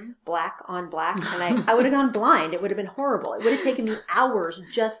stitches, black on black, and I would have gone blind. It would have been horrible. It would have taken me hours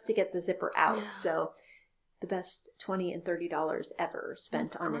just to get the zipper out. Yeah. So the best $20 and $30 ever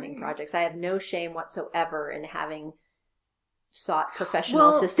spent on knitting projects. I have no shame whatsoever in having sought professional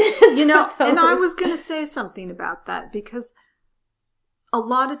assistance. And I was going to say something about that, because a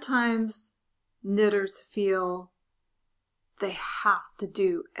lot of times knitters feel they have to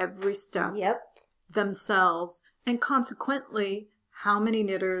do every step themselves. And consequently, how many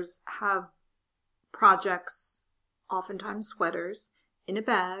knitters have projects, oftentimes sweaters, in a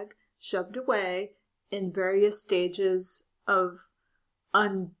bag, shoved away in various stages of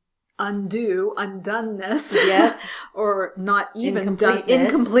undoneness, or not even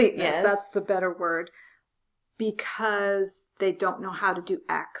incompleteness. Yes. That's the better word, because they don't know how to do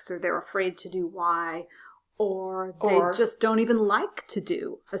X, or they're afraid to do Y, or they just don't even like to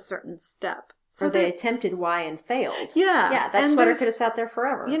do a certain step. So they attempted Y and failed. Yeah. Yeah, that sweater could have sat there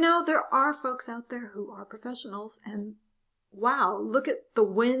forever. There are folks out there who are professionals, and wow, look at the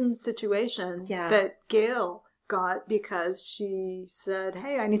win situation that Gail got, because she said,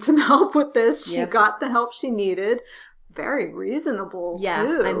 hey, I need some help with this. She got the help she needed. Very reasonable, too.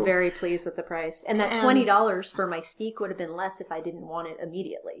 I'm very pleased with the price. And that $20 for my steak would have been less if I didn't want it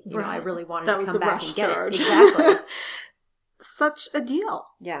immediately. I really wanted to come back and get it. Exactly. Such a deal.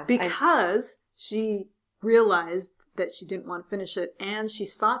 Yeah. Because she realized that she didn't want to finish it, and she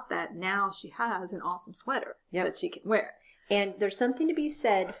sought that. Now she has an awesome sweater that she can wear. And there's something to be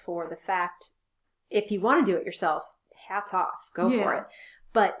said for the fact, if you want to do it yourself, hats off, go for it.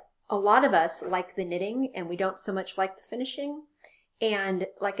 But a lot of us like the knitting, and we don't so much like the finishing. And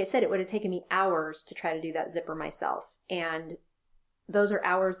like I said, it would have taken me hours to try to do that zipper myself. And those are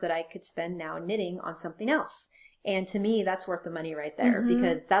hours that I could spend now knitting on something else. And to me, that's worth the money right there,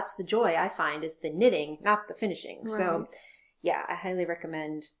 because that's the joy I find, is the knitting, not the finishing. Right. So yeah, I highly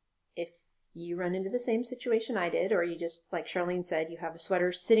recommend, if you run into the same situation I did, or you just, like Charlene said, you have a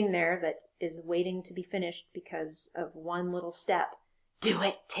sweater sitting there that is waiting to be finished because of one little step, do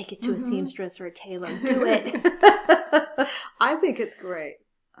it. Take it to a seamstress or a tailor. Do it. I think it's great.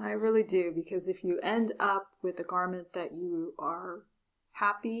 I really do, because if you end up with a garment that you are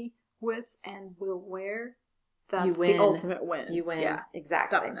happy with and will wear, that's the ultimate win. You win. Yeah,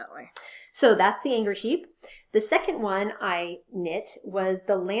 exactly. Definitely. So that's the Angry Sheep. The second one I knit was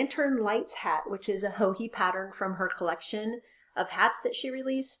the Lantern Lights hat, which is a Hohi pattern from her collection of hats that she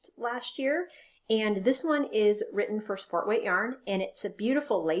released last year. And this one is written for sport weight yarn, and it's a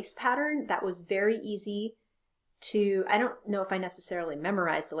beautiful lace pattern that was very easy to, I don't know if I necessarily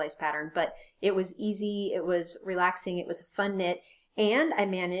memorized the lace pattern, but it was easy, it was relaxing, it was a fun knit, and I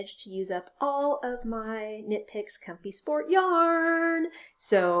managed to use up all of my Knit Picks Comfy Sport yarn.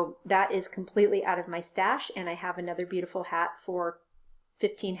 So that is completely out of my stash, and I have another beautiful hat for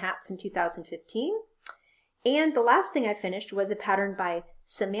 15 hats in 2015. And the last thing I finished was a pattern by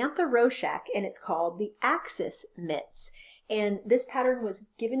Samantha Roshak, and it's called the Axis Mitts. And this pattern was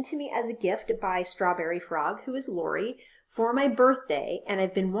given to me as a gift by Strawberry Frog, who is Lori, for my birthday. And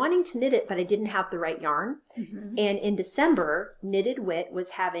I've been wanting to knit it, but I didn't have the right yarn. And in December, Knitted Wit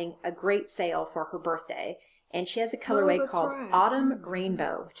was having a great sale for her birthday. And she has a colorway called Autumn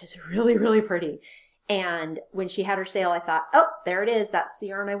Rainbow, which is really, really pretty. And when she had her sale, I thought, oh, there it is. That's the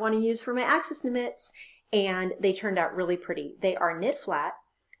yarn I want to use for my Axis Mitts. And they turned out really pretty. They are knit flat,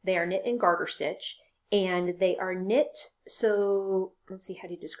 they are knit in garter stitch, and they are knit, so let's see, how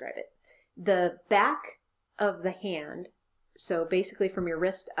do you describe it? The back of the hand, so basically from your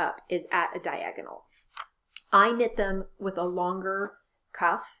wrist up, is at a diagonal. I knit them with a longer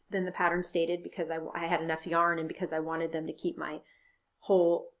cuff than the pattern stated, because I had enough yarn and because I wanted them to keep my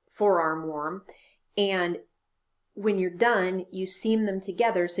whole forearm warm. And when you're done, you seam them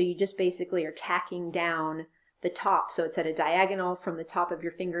together, so you just basically are tacking down the top. So it's at a diagonal from the top of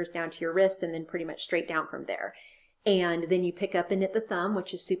your fingers down to your wrist, and then pretty much straight down from there. And then you pick up and knit the thumb,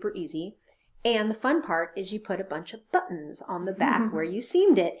 which is super easy. And the fun part is you put a bunch of buttons on the back where you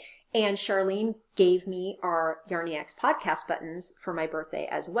seamed it. And Charlene gave me our Yarniacs podcast buttons for my birthday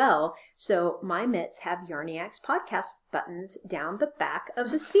as well. So my mitts have Yarniacs podcast buttons down the back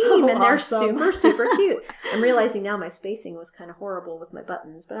of the seam. And they're super, super cute. I'm realizing now my spacing was kind of horrible with my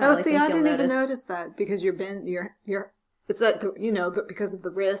buttons. But I didn't even notice that, because it's that, because of the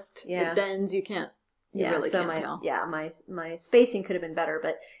wrist, it bends, you can't. You really can't tell. Yeah, my spacing could have been better,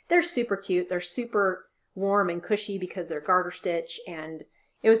 but they're super cute. They're super warm and cushy because they're garter stitch, and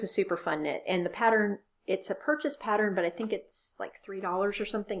it was a super fun knit. And the pattern, it's a purchase pattern, but I think it's like $3 or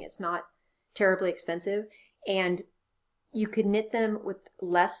something. It's not terribly expensive. And you could knit them with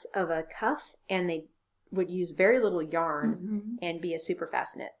less of a cuff, and they would use very little yarn and be a super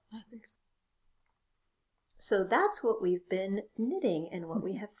fast knit. I think so. So that's what we've been knitting and what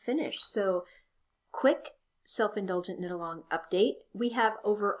we have finished. So quick self-indulgent knit along update. We have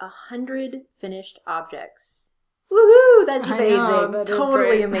over 100 finished objects Woohoo! That's I amazing. know, that is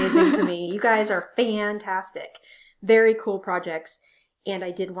Totally great. amazing to me. You guys are fantastic. Very cool projects. And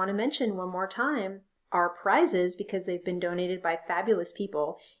I did want to mention one more time our prizes, because they've been donated by fabulous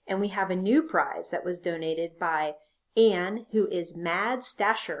people. And we have a new prize that was donated by Anne, who is Mad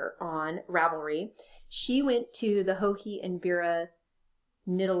Stasher on Ravelry. She went to the Hohi and Vera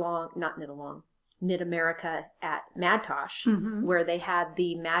Knit America at Madtosh, where they had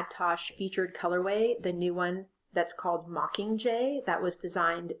the Madtosh featured colorway, the new one that's called Mockingjay, that was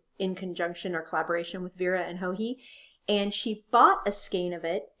designed in conjunction or collaboration with Vera and Hohi. And she bought a skein of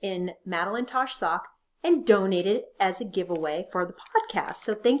it in Madeline Tosh sock and donated it as a giveaway for the podcast.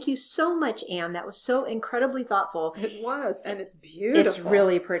 So thank you so much, Anne. That was so incredibly thoughtful. It was, and it's beautiful. It's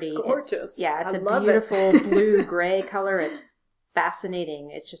really pretty. It's gorgeous. It's a beautiful blue-gray color. It's fascinating.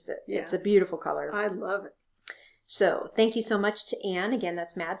 It's just it's a beautiful color. I love it. So thank you so much to Anne. Again,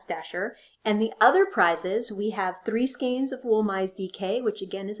 that's Mad Stasher. And the other prizes, we have 3 skeins of Wool Mize DK, which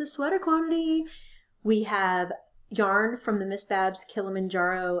again is a sweater quantity. We have yarn from the Miss Babs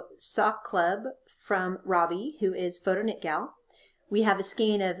Kilimanjaro Sock Club from Robbie, who is Photo Knit Gal. We have a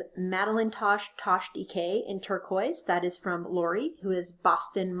skein of Madeline Tosh DK in turquoise. That is from Lori, who is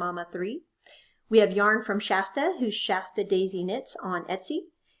Boston Mama 3. We have yarn from Shasta, who's Shasta Daisy Knits on Etsy.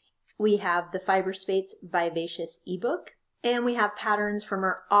 We have the Fiber Spates Vivacious ebook. And we have patterns from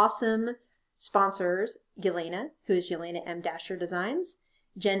our awesome sponsors, Yelena, who is Yelena M. Dasher Designs,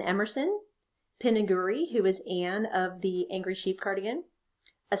 Jen Emerson, Pinaguri, who is Anne of the Angry Sheep Cardigan,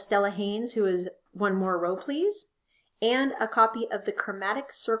 Estella Haynes, who is One More Row Please, and a copy of the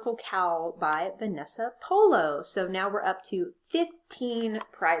Chromatic Circle Cowl by Vanessa Polo. So now we're up to 15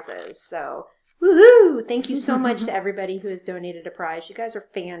 prizes. So woohoo! Thank you so much to everybody who has donated a prize. You guys are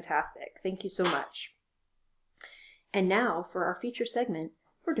fantastic. Thank you so much. And now for our feature segment,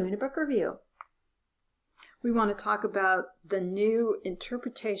 we're doing a book review. We want to talk about the new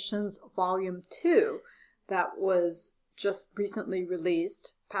Interpretations Volume 2 that was just recently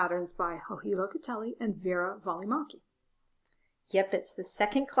released, patterns by Hohi Locatelli and Vera Valimanki. Yep, it's the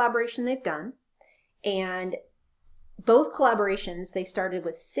second collaboration they've done. And both collaborations, they started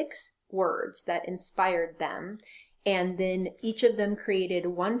with 6 words that inspired them. And then each of them created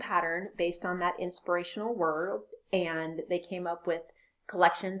one pattern based on that inspirational word. And they came up with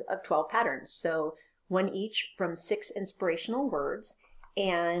collections of 12 patterns. So one each from 6 inspirational words.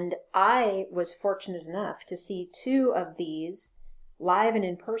 And I was fortunate enough to see 2 of these live and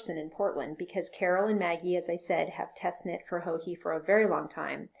in person in Portland, because Carol and Maggie, as I said, have test knit for Hohi for a very long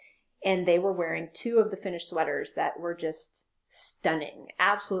time. And they were wearing 2 of the finished sweaters that were just stunning,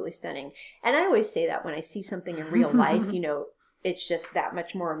 absolutely stunning. And I always say that when I see something in real life, it's just that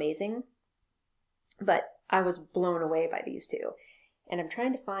much more amazing. But I was blown away by these 2. And I'm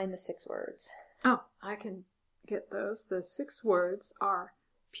trying to find the 6 words. Oh, I can get those. The 6 words are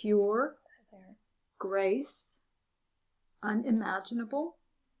pure, grace, unimaginable,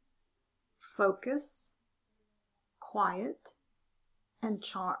 focus, quiet, and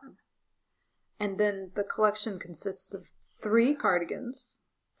charm. And then the collection consists of 3 cardigans,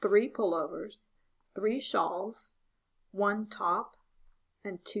 3 pullovers, 3 shawls, 1 top,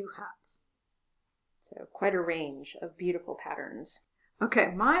 and 2 hats. So quite a range of beautiful patterns.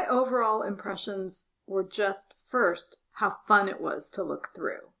 Okay, my overall impressions were just, first, how fun it was to look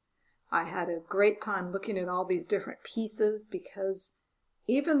through. I had a great time looking at all these different pieces, because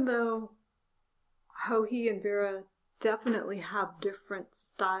even though Hohi and Vera definitely have different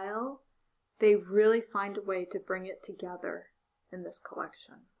style, they really find a way to bring it together in this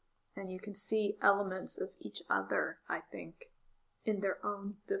collection. And you can see elements of each other, I think, in their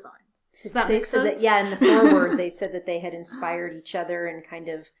own designs. Does that make sense? In the foreword, they said that they had inspired each other and kind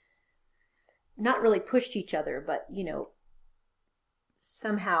of not really pushed each other, but,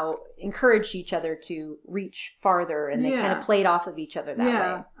 somehow encouraged each other to reach farther, and they kind of played off of each other that way.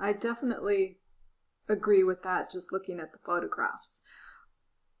 Yeah, I definitely agree with that, just looking at the photographs.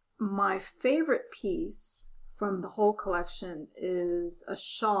 My favorite piece from the whole collection is a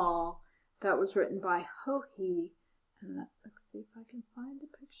shawl that was written by Hohi. And let's see if I can find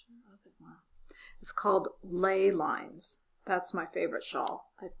a picture of it now. It's called Ley Lines. That's my favorite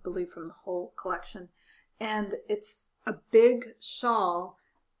shawl, I believe, from the whole collection. And it's a big shawl,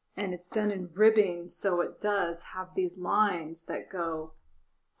 and it's done in ribbing, so it does have these lines that go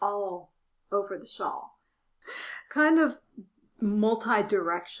all over the shawl. Kind of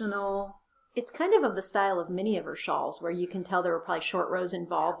multi-directional. It's kind of the style of many of her shawls, where you can tell there were probably short rows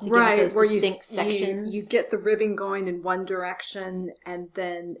involved to give it those distinct sections. You get the ribbing going in one direction, and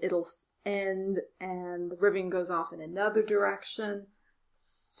then it'll end, and the ribbing goes off in another direction.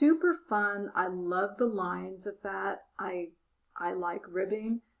 super fun. I love the lines of that. I like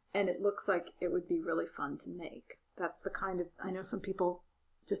ribbing, and it looks like it would be really fun to make. That's the kind of, I know some people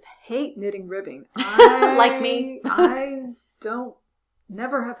just hate knitting ribbing. Like me. I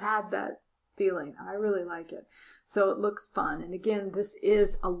never have had that feeling. I really like it. So it looks fun. And again, this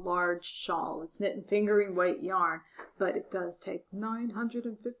is a large shawl. It's knit in fingering weight yarn, but it does take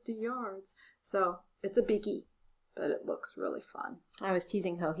 950 yards. So it's a biggie, but it looks really fun. I was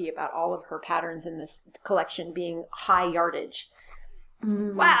teasing Hohi about all of her patterns in this collection being high yardage.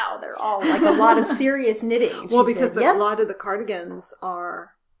 Wow, they're all like a lot of serious knitting. Well, because a lot of the cardigans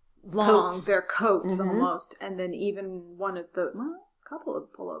are long. Coats. They're coats almost. And then even a couple of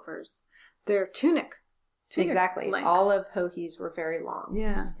the pullovers, they're tunic exactly. length. All of Hohi's were very long.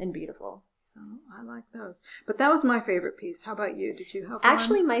 Yeah. And beautiful. So I like those. But that was my favorite piece. How about you? Did you have one?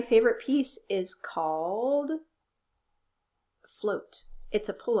 Actually, my favorite piece is called Float. It's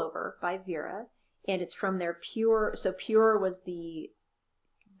a pullover by Vera, and it's from their Pure. So Pure was the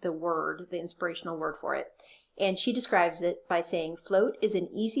inspirational word for it. And she describes it by saying, Float is an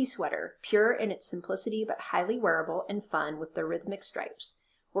easy sweater, pure in its simplicity but highly wearable and fun with the rhythmic stripes.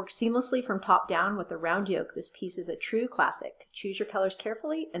 Worked seamlessly from top down with a round yoke, this piece is a true classic. Choose your colors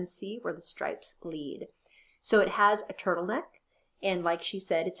carefully and see where the stripes lead. So it has a turtleneck, and like she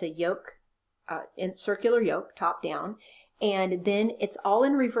said, it's a yoke, circular yoke, top down. And then it's all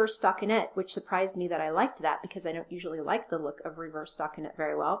in reverse stockinette, which surprised me that I liked that because I don't usually like the look of reverse stockinette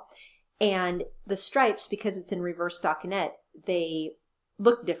very well. And the stripes, because it's in reverse stockinette, they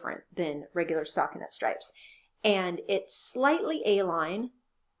look different than regular stockinette stripes. And it's slightly A-line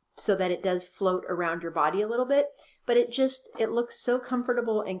so that it does float around your body a little bit, but it looks so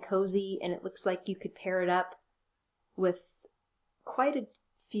comfortable and cozy, and it looks like you could pair it up with quite a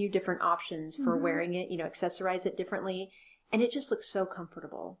few different options for wearing it, accessorize it differently. And it just looks so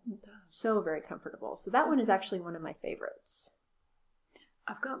comfortable. So very comfortable. So that one is actually one of my favorites.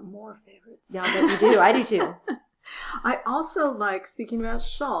 I've got more favorites. Yeah, I bet you do. I do too. I also like, speaking about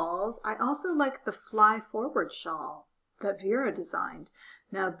shawls, I also like the fly forward shawl that Vera designed.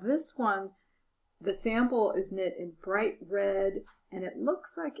 Now this one, the sample is knit in bright red, and it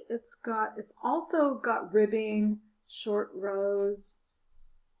looks like it's also got ribbing, short rows,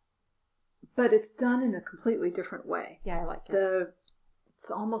 but it's done in a completely different way. Yeah, I like it. It's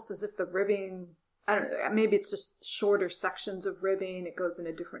almost as if the ribbing, I don't know, maybe it's just shorter sections of ribbing. It goes in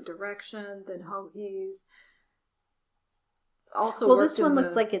a different direction than Hohi's. Also, this one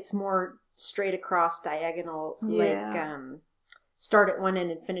looks like it's more straight across diagonal, like start at one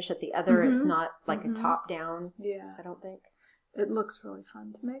end and finish at the other. It's not like a top down. Yeah, I don't think. It looks really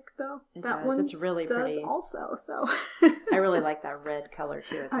fun to make, though. That does. It's really pretty. Also, so I really like that red color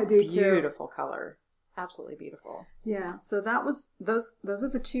too. It's beautiful color, absolutely beautiful. Yeah. So that was those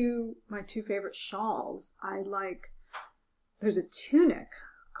are my two favorite shawls. I like. There's a tunic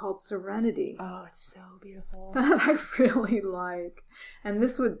called Serenity. Oh, it's so beautiful. That I really like, and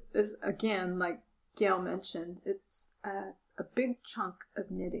this is again, like Gail mentioned, it's a big chunk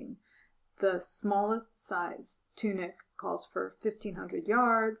of knitting. The smallest size tunic calls for 1,500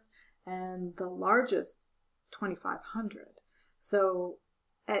 yards, and the largest 2,500. So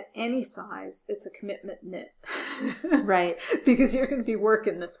at any size, it's a commitment knit. Right. Because you're going to be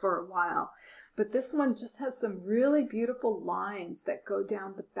working this for a while. But this one just has some really beautiful lines that go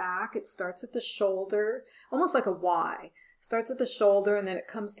down the back. It starts at the shoulder, almost like a Y. Starts at the shoulder, and then it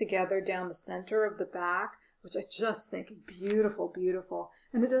comes together down the center of the back, which I just think is beautiful, beautiful.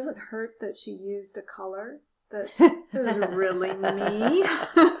 And it doesn't hurt that she used a color that is really me.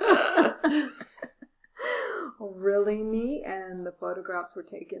 Really me. And the photographs were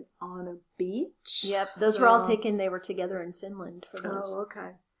taken on a beach. Yep, those were all taken. They were together in Finland for those. Oh,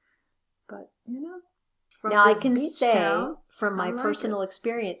 okay. But, now I can say from my personal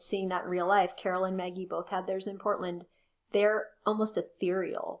experience seeing that in real life, Carol and Maggie both had theirs in Portland. They're almost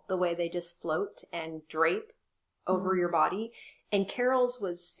ethereal, the way they just float and drape over your body. And Carol's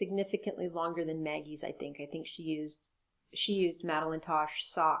was significantly longer than Maggie's, I think. I think she used Madeline Tosh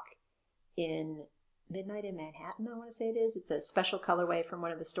sock in Midnight in Manhattan, I want to say it is. It's a special colorway from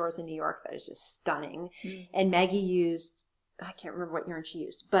one of the stores in New York that is just stunning. And Maggie used, I can't remember what yarn she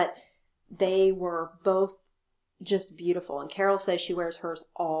used, but they were both just beautiful. And Carol says she wears hers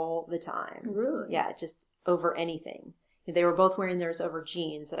all the time. Really? Yeah, just over anything. They were both wearing theirs over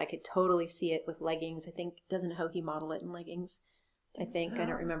jeans that I could totally see it with leggings. I think, doesn't Hohi model it in leggings? I think. I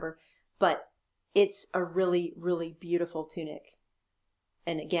don't remember. But it's a really, really beautiful tunic.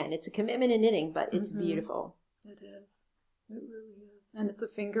 And again, it's a commitment in knitting, but it's beautiful. It is. It really is. And it's a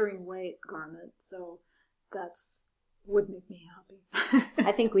fingering weight garment. So that's would make me happy.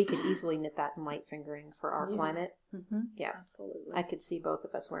 I think we could easily knit that in light fingering for our climate. Mm-hmm. Yeah, absolutely. I could see both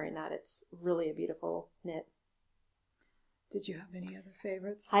of us wearing that. It's really a beautiful knit. Did you have any other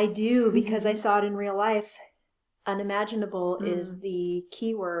favorites? I do, because I saw it in real life. Unimaginable is the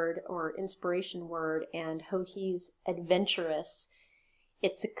keyword or inspiration word, and Hohi's adventurous.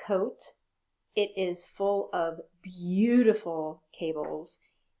 It's a coat. It is full of beautiful cables,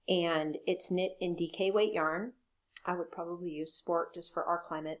 and it's knit in DK weight yarn. I would probably use sport just for our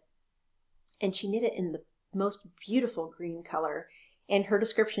climate. And she knit it in the most beautiful green color. And her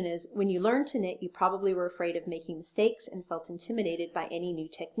description is, when you learned to knit, you probably were afraid of making mistakes and felt intimidated by any new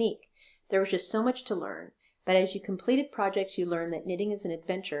technique. There was just so much to learn. But as you completed projects, you learned that knitting is an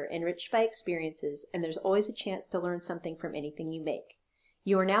adventure enriched by experiences, and there's always a chance to learn something from anything you make.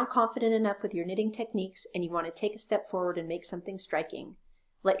 You are now confident enough with your knitting techniques, and you want to take a step forward and make something striking.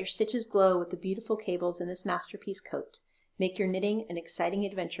 Let your stitches glow with the beautiful cables in this masterpiece coat. Make your knitting an exciting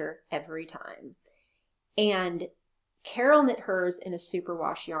adventure every time. And Carol knit hers in a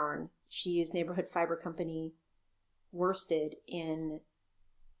superwash yarn. She used Neighborhood Fiber Company worsted in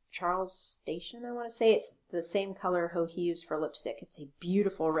Charles Station, I want to say. It's the same color Hohi used for lipstick. It's a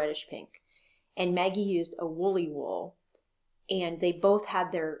beautiful reddish pink. And Maggie used a woolly wool. And they both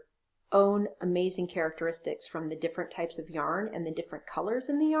had their own amazing characteristics from the different types of yarn and the different colors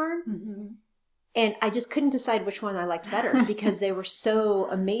in the yarn. Mm-hmm. And I just couldn't decide which one I liked better because they were so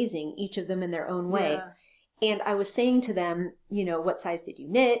amazing, each of them in their own way. Yeah. And I was saying to them, what size did you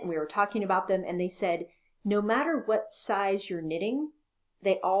knit? And we were talking about them, and they said, no matter what size you're knitting,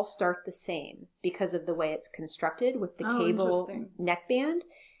 they all start the same because of the way it's constructed with the cable neckband.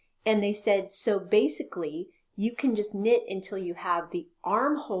 And they said, so basically, you can just knit until you have the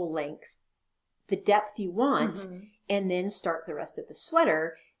armhole length, the depth you want, and then start the rest of the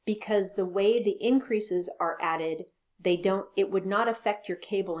sweater, because the way the increases are added, it would not affect your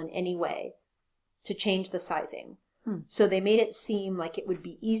cable in any way to change the sizing. So they made it seem like it would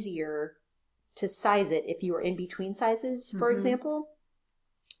be easier to size it if you were in between sizes, for example.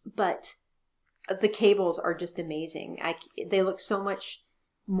 But the cables are just amazing. They look so much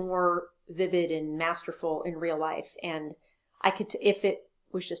more vivid and masterful in real life. And I could, if it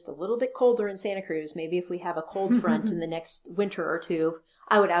was just a little bit colder in Santa Cruz, maybe if we have a cold front in the next winter or two,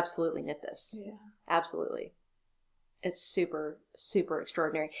 I would absolutely knit this. Yeah. Absolutely. It's super, super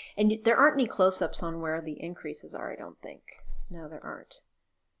extraordinary. And there aren't any close-ups on where the increases are, I don't think. No, there aren't.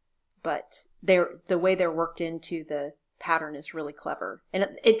 But the way they're worked into the pattern is really clever. And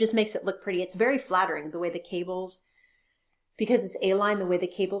it just makes it look pretty. It's very flattering, the way the cables, because it's A-line, the way the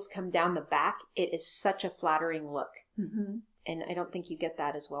cables come down the back, it is such a flattering look. And I don't think you get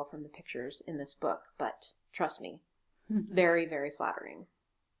that as well from the pictures in this book, but trust me, very, very flattering.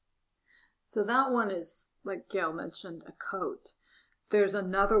 So that one is, like Gail mentioned, a coat. There's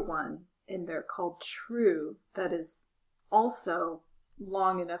another one in there called True that is also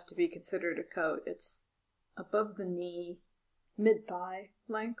long enough to be considered a coat. It's above the knee, mid-thigh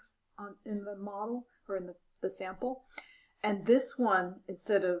length in the model, or in the sample. And this one,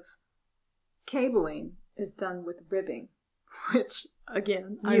 instead of cabling, is done with ribbing, which,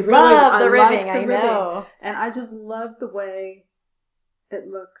 again, I love the ribbing, I know. And I just love the way it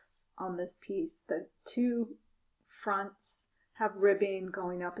looks on this piece. The two fronts have ribbing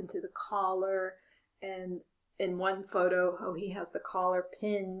going up into the collar, and in one photo, he has the collar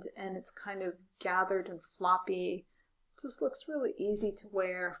pinned and it's kind of gathered and floppy. It just looks really easy to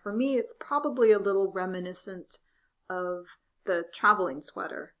wear. For me, it's probably a little reminiscent of the traveling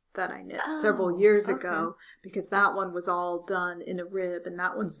sweater that I knit several years ago, because that one was all done in a rib and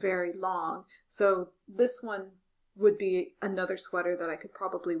that one's very long. So this one would be another sweater that I could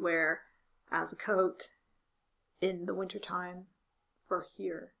probably wear as a coat in the wintertime for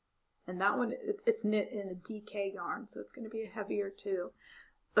here. And that one, it's knit in a DK yarn, so it's going to be heavier too.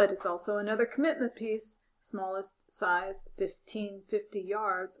 But it's also another commitment piece. Smallest size, 1550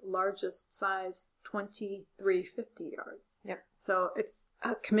 yards. Largest size, 2350 yards. Yep. So it's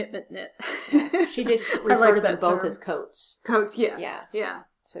a commitment knit. She did refer to them both as coats. Coats, yes. Yeah.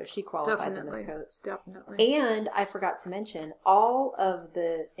 So she qualified them as coats. Definitely. And I forgot to mention, all of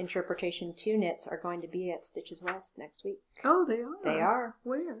the Interpretation 2 knits are going to be at Stitches West next week. Oh, they are? They are.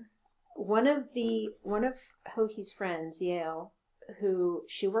 Where? One of Hohi's friends, Yale, who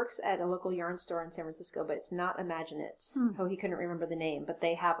she works at a local yarn store in San Francisco, but it's not Imagine It's. Hohi couldn't remember the name, but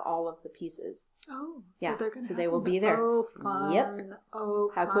they have all of the pieces. Oh, yeah. So they're going to they will be there. Oh, fun. Yep.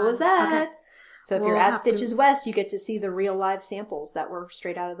 Oh, how cool is that? Okay. So if you're at Stitches West, you get to see the real live samples that were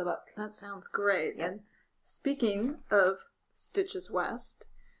straight out of the book. That sounds great. Yep. And speaking of Stitches West,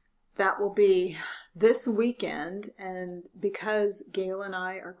 that will be this weekend, and because Gail and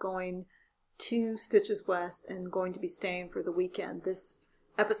I are going to Stitches West and going to be staying for the weekend, this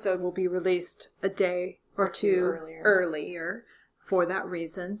episode will be released a day or two earlier for that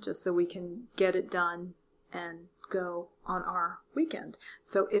reason, just so we can get it done and go on our weekend.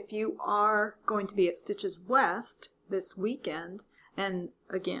 So if you are going to be at Stitches West this weekend, and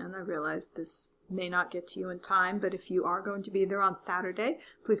again, I realize this may not get to you in time, but if you are going to be there on Saturday,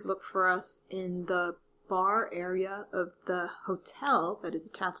 please look for us in the bar area of the hotel that is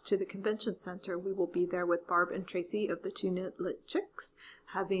attached to the convention center. We will be there with Barb and Tracy of the Two Knit Lit Chicks,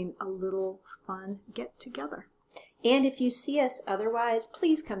 having a little fun get together. And if you see us otherwise,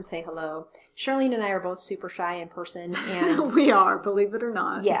 please come say hello. Charlene and I are both super shy in person. And we are, believe it or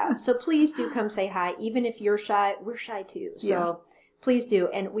not. Yeah, so please do come say hi. Even if you're shy, we're shy too. So please do.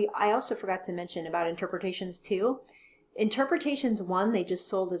 And I also forgot to mention about Interpretations 2. Interpretations 1, they just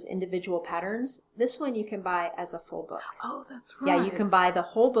sold as individual patterns. This one you can buy as a full book. Oh, that's right. Yeah, you can buy the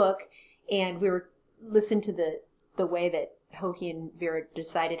whole book. And we were listening to the way that Hoki and Vera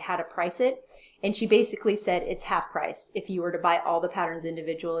decided how to price it. And she basically said it's half price. If you were to buy all the patterns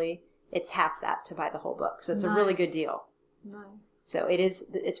individually, it's half that to buy the whole book. So it's a really good deal. Nice. So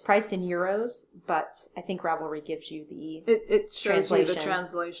it's priced in euros, but I think Ravelry gives you the it shows translation. You the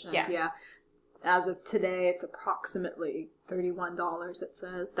translation. Yeah. As of today, it's approximately $31. It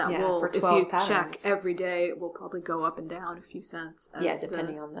says that will, for if 12 you patterns. Check every day, it will probably go up and down a few cents. As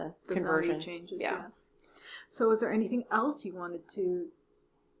depending on the conversion conversion changes. Yeah. Yes. So, is there anything else you wanted to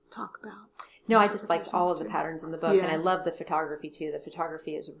talk about? No, I just liked all of the patterns in the book, Yeah. and I love the photography too. The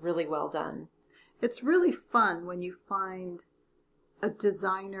photography is really well done. It's really fun when you find a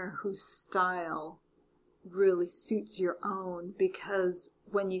designer whose style really suits your own, because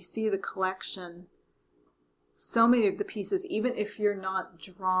when you see the collection, so many of the pieces, even if you're not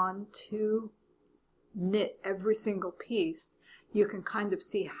drawn to knit every single piece, you can kind of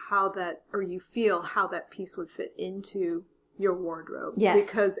see how that, or you feel how that piece would fit into your wardrobe. Yes.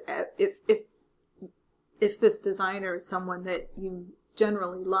 Because if this designer is someone that you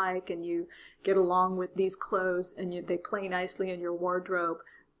generally like and you get along with these clothes and they play nicely in your wardrobe,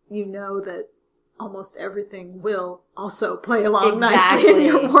 you know that almost everything will also play along nicely in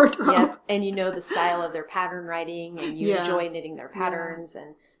your wardrobe. Yep. And you know the style of their pattern writing, and you enjoy knitting their patterns.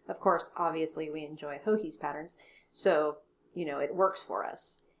 And of course, obviously, we enjoy Hoki's patterns. So, it works for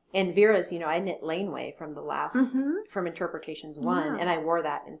us. And Vera's, I knit Laneway from the last, from Interpretations 1, and I wore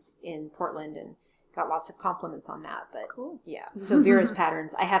that in Portland and got lots of compliments on that. But cool. Yeah. So Vera's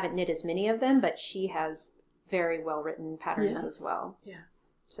patterns, I haven't knit as many of them, but she has very well written patterns as well. Yes.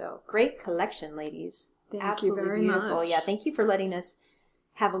 So great collection, ladies. Thank Absolutely you very beautiful. much. Yeah, thank you for letting us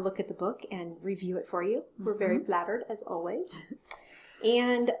have a look at the book and review it for you. We're very flattered, as always.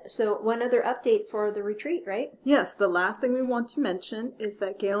 And so one other update for the retreat, right? Yes, the last thing we want to mention is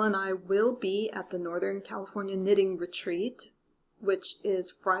that Gail and I will be at the Northern California Knitting Retreat, which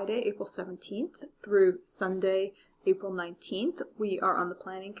is Friday, April 17th through Sunday, April 19th. We are on the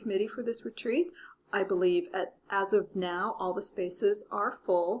planning committee for this retreat. I believe as of now, all the spaces are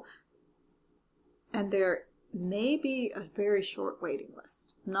full, and there may be a very short waiting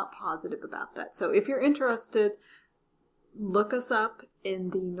list. I'm not positive about that. So if you're interested, look us up in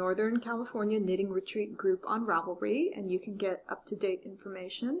the Northern California Knitting Retreat group on Ravelry, and you can get up-to-date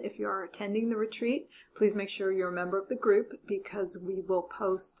information. If you are attending the retreat, please make sure you're a member of the group, because we will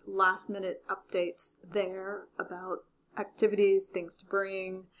post last-minute updates there about activities, things to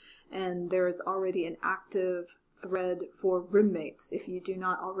bring, and there is already an active thread for roommates. If you do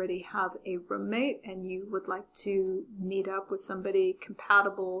not already have a roommate and you would like to meet up with somebody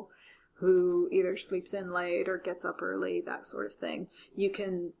compatible who either sleeps in late or gets up early, that sort of thing, you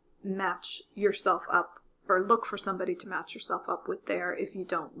can match yourself up or look for somebody to match yourself up with there if you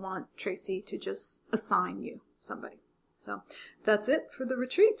don't want Tracy to just assign you somebody. So that's it for the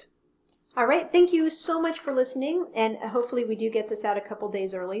retreat. All right. Thank you so much for listening. And hopefully we do get this out a couple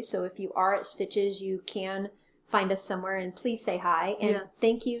days early. So if you are at Stitches, you can find us somewhere, and please say hi. And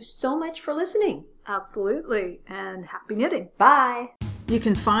thank you so much for listening. Absolutely. And happy knitting. Bye. You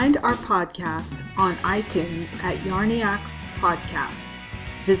can find our podcast on iTunes at Yarniacs Podcast.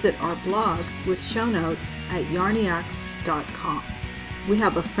 Visit our blog with show notes at yarniacs.com. We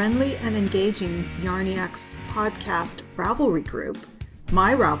have a friendly and engaging Yarniacs podcast Ravelry group.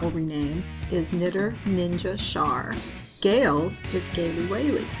 My Ravelry name is Knitter Ninja Shar. Gail's is Gaily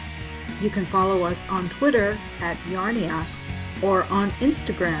Whaley. You can follow us on Twitter at Yarniacs or on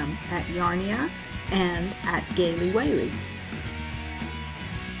Instagram at Yarniac and at Gaily Whaley.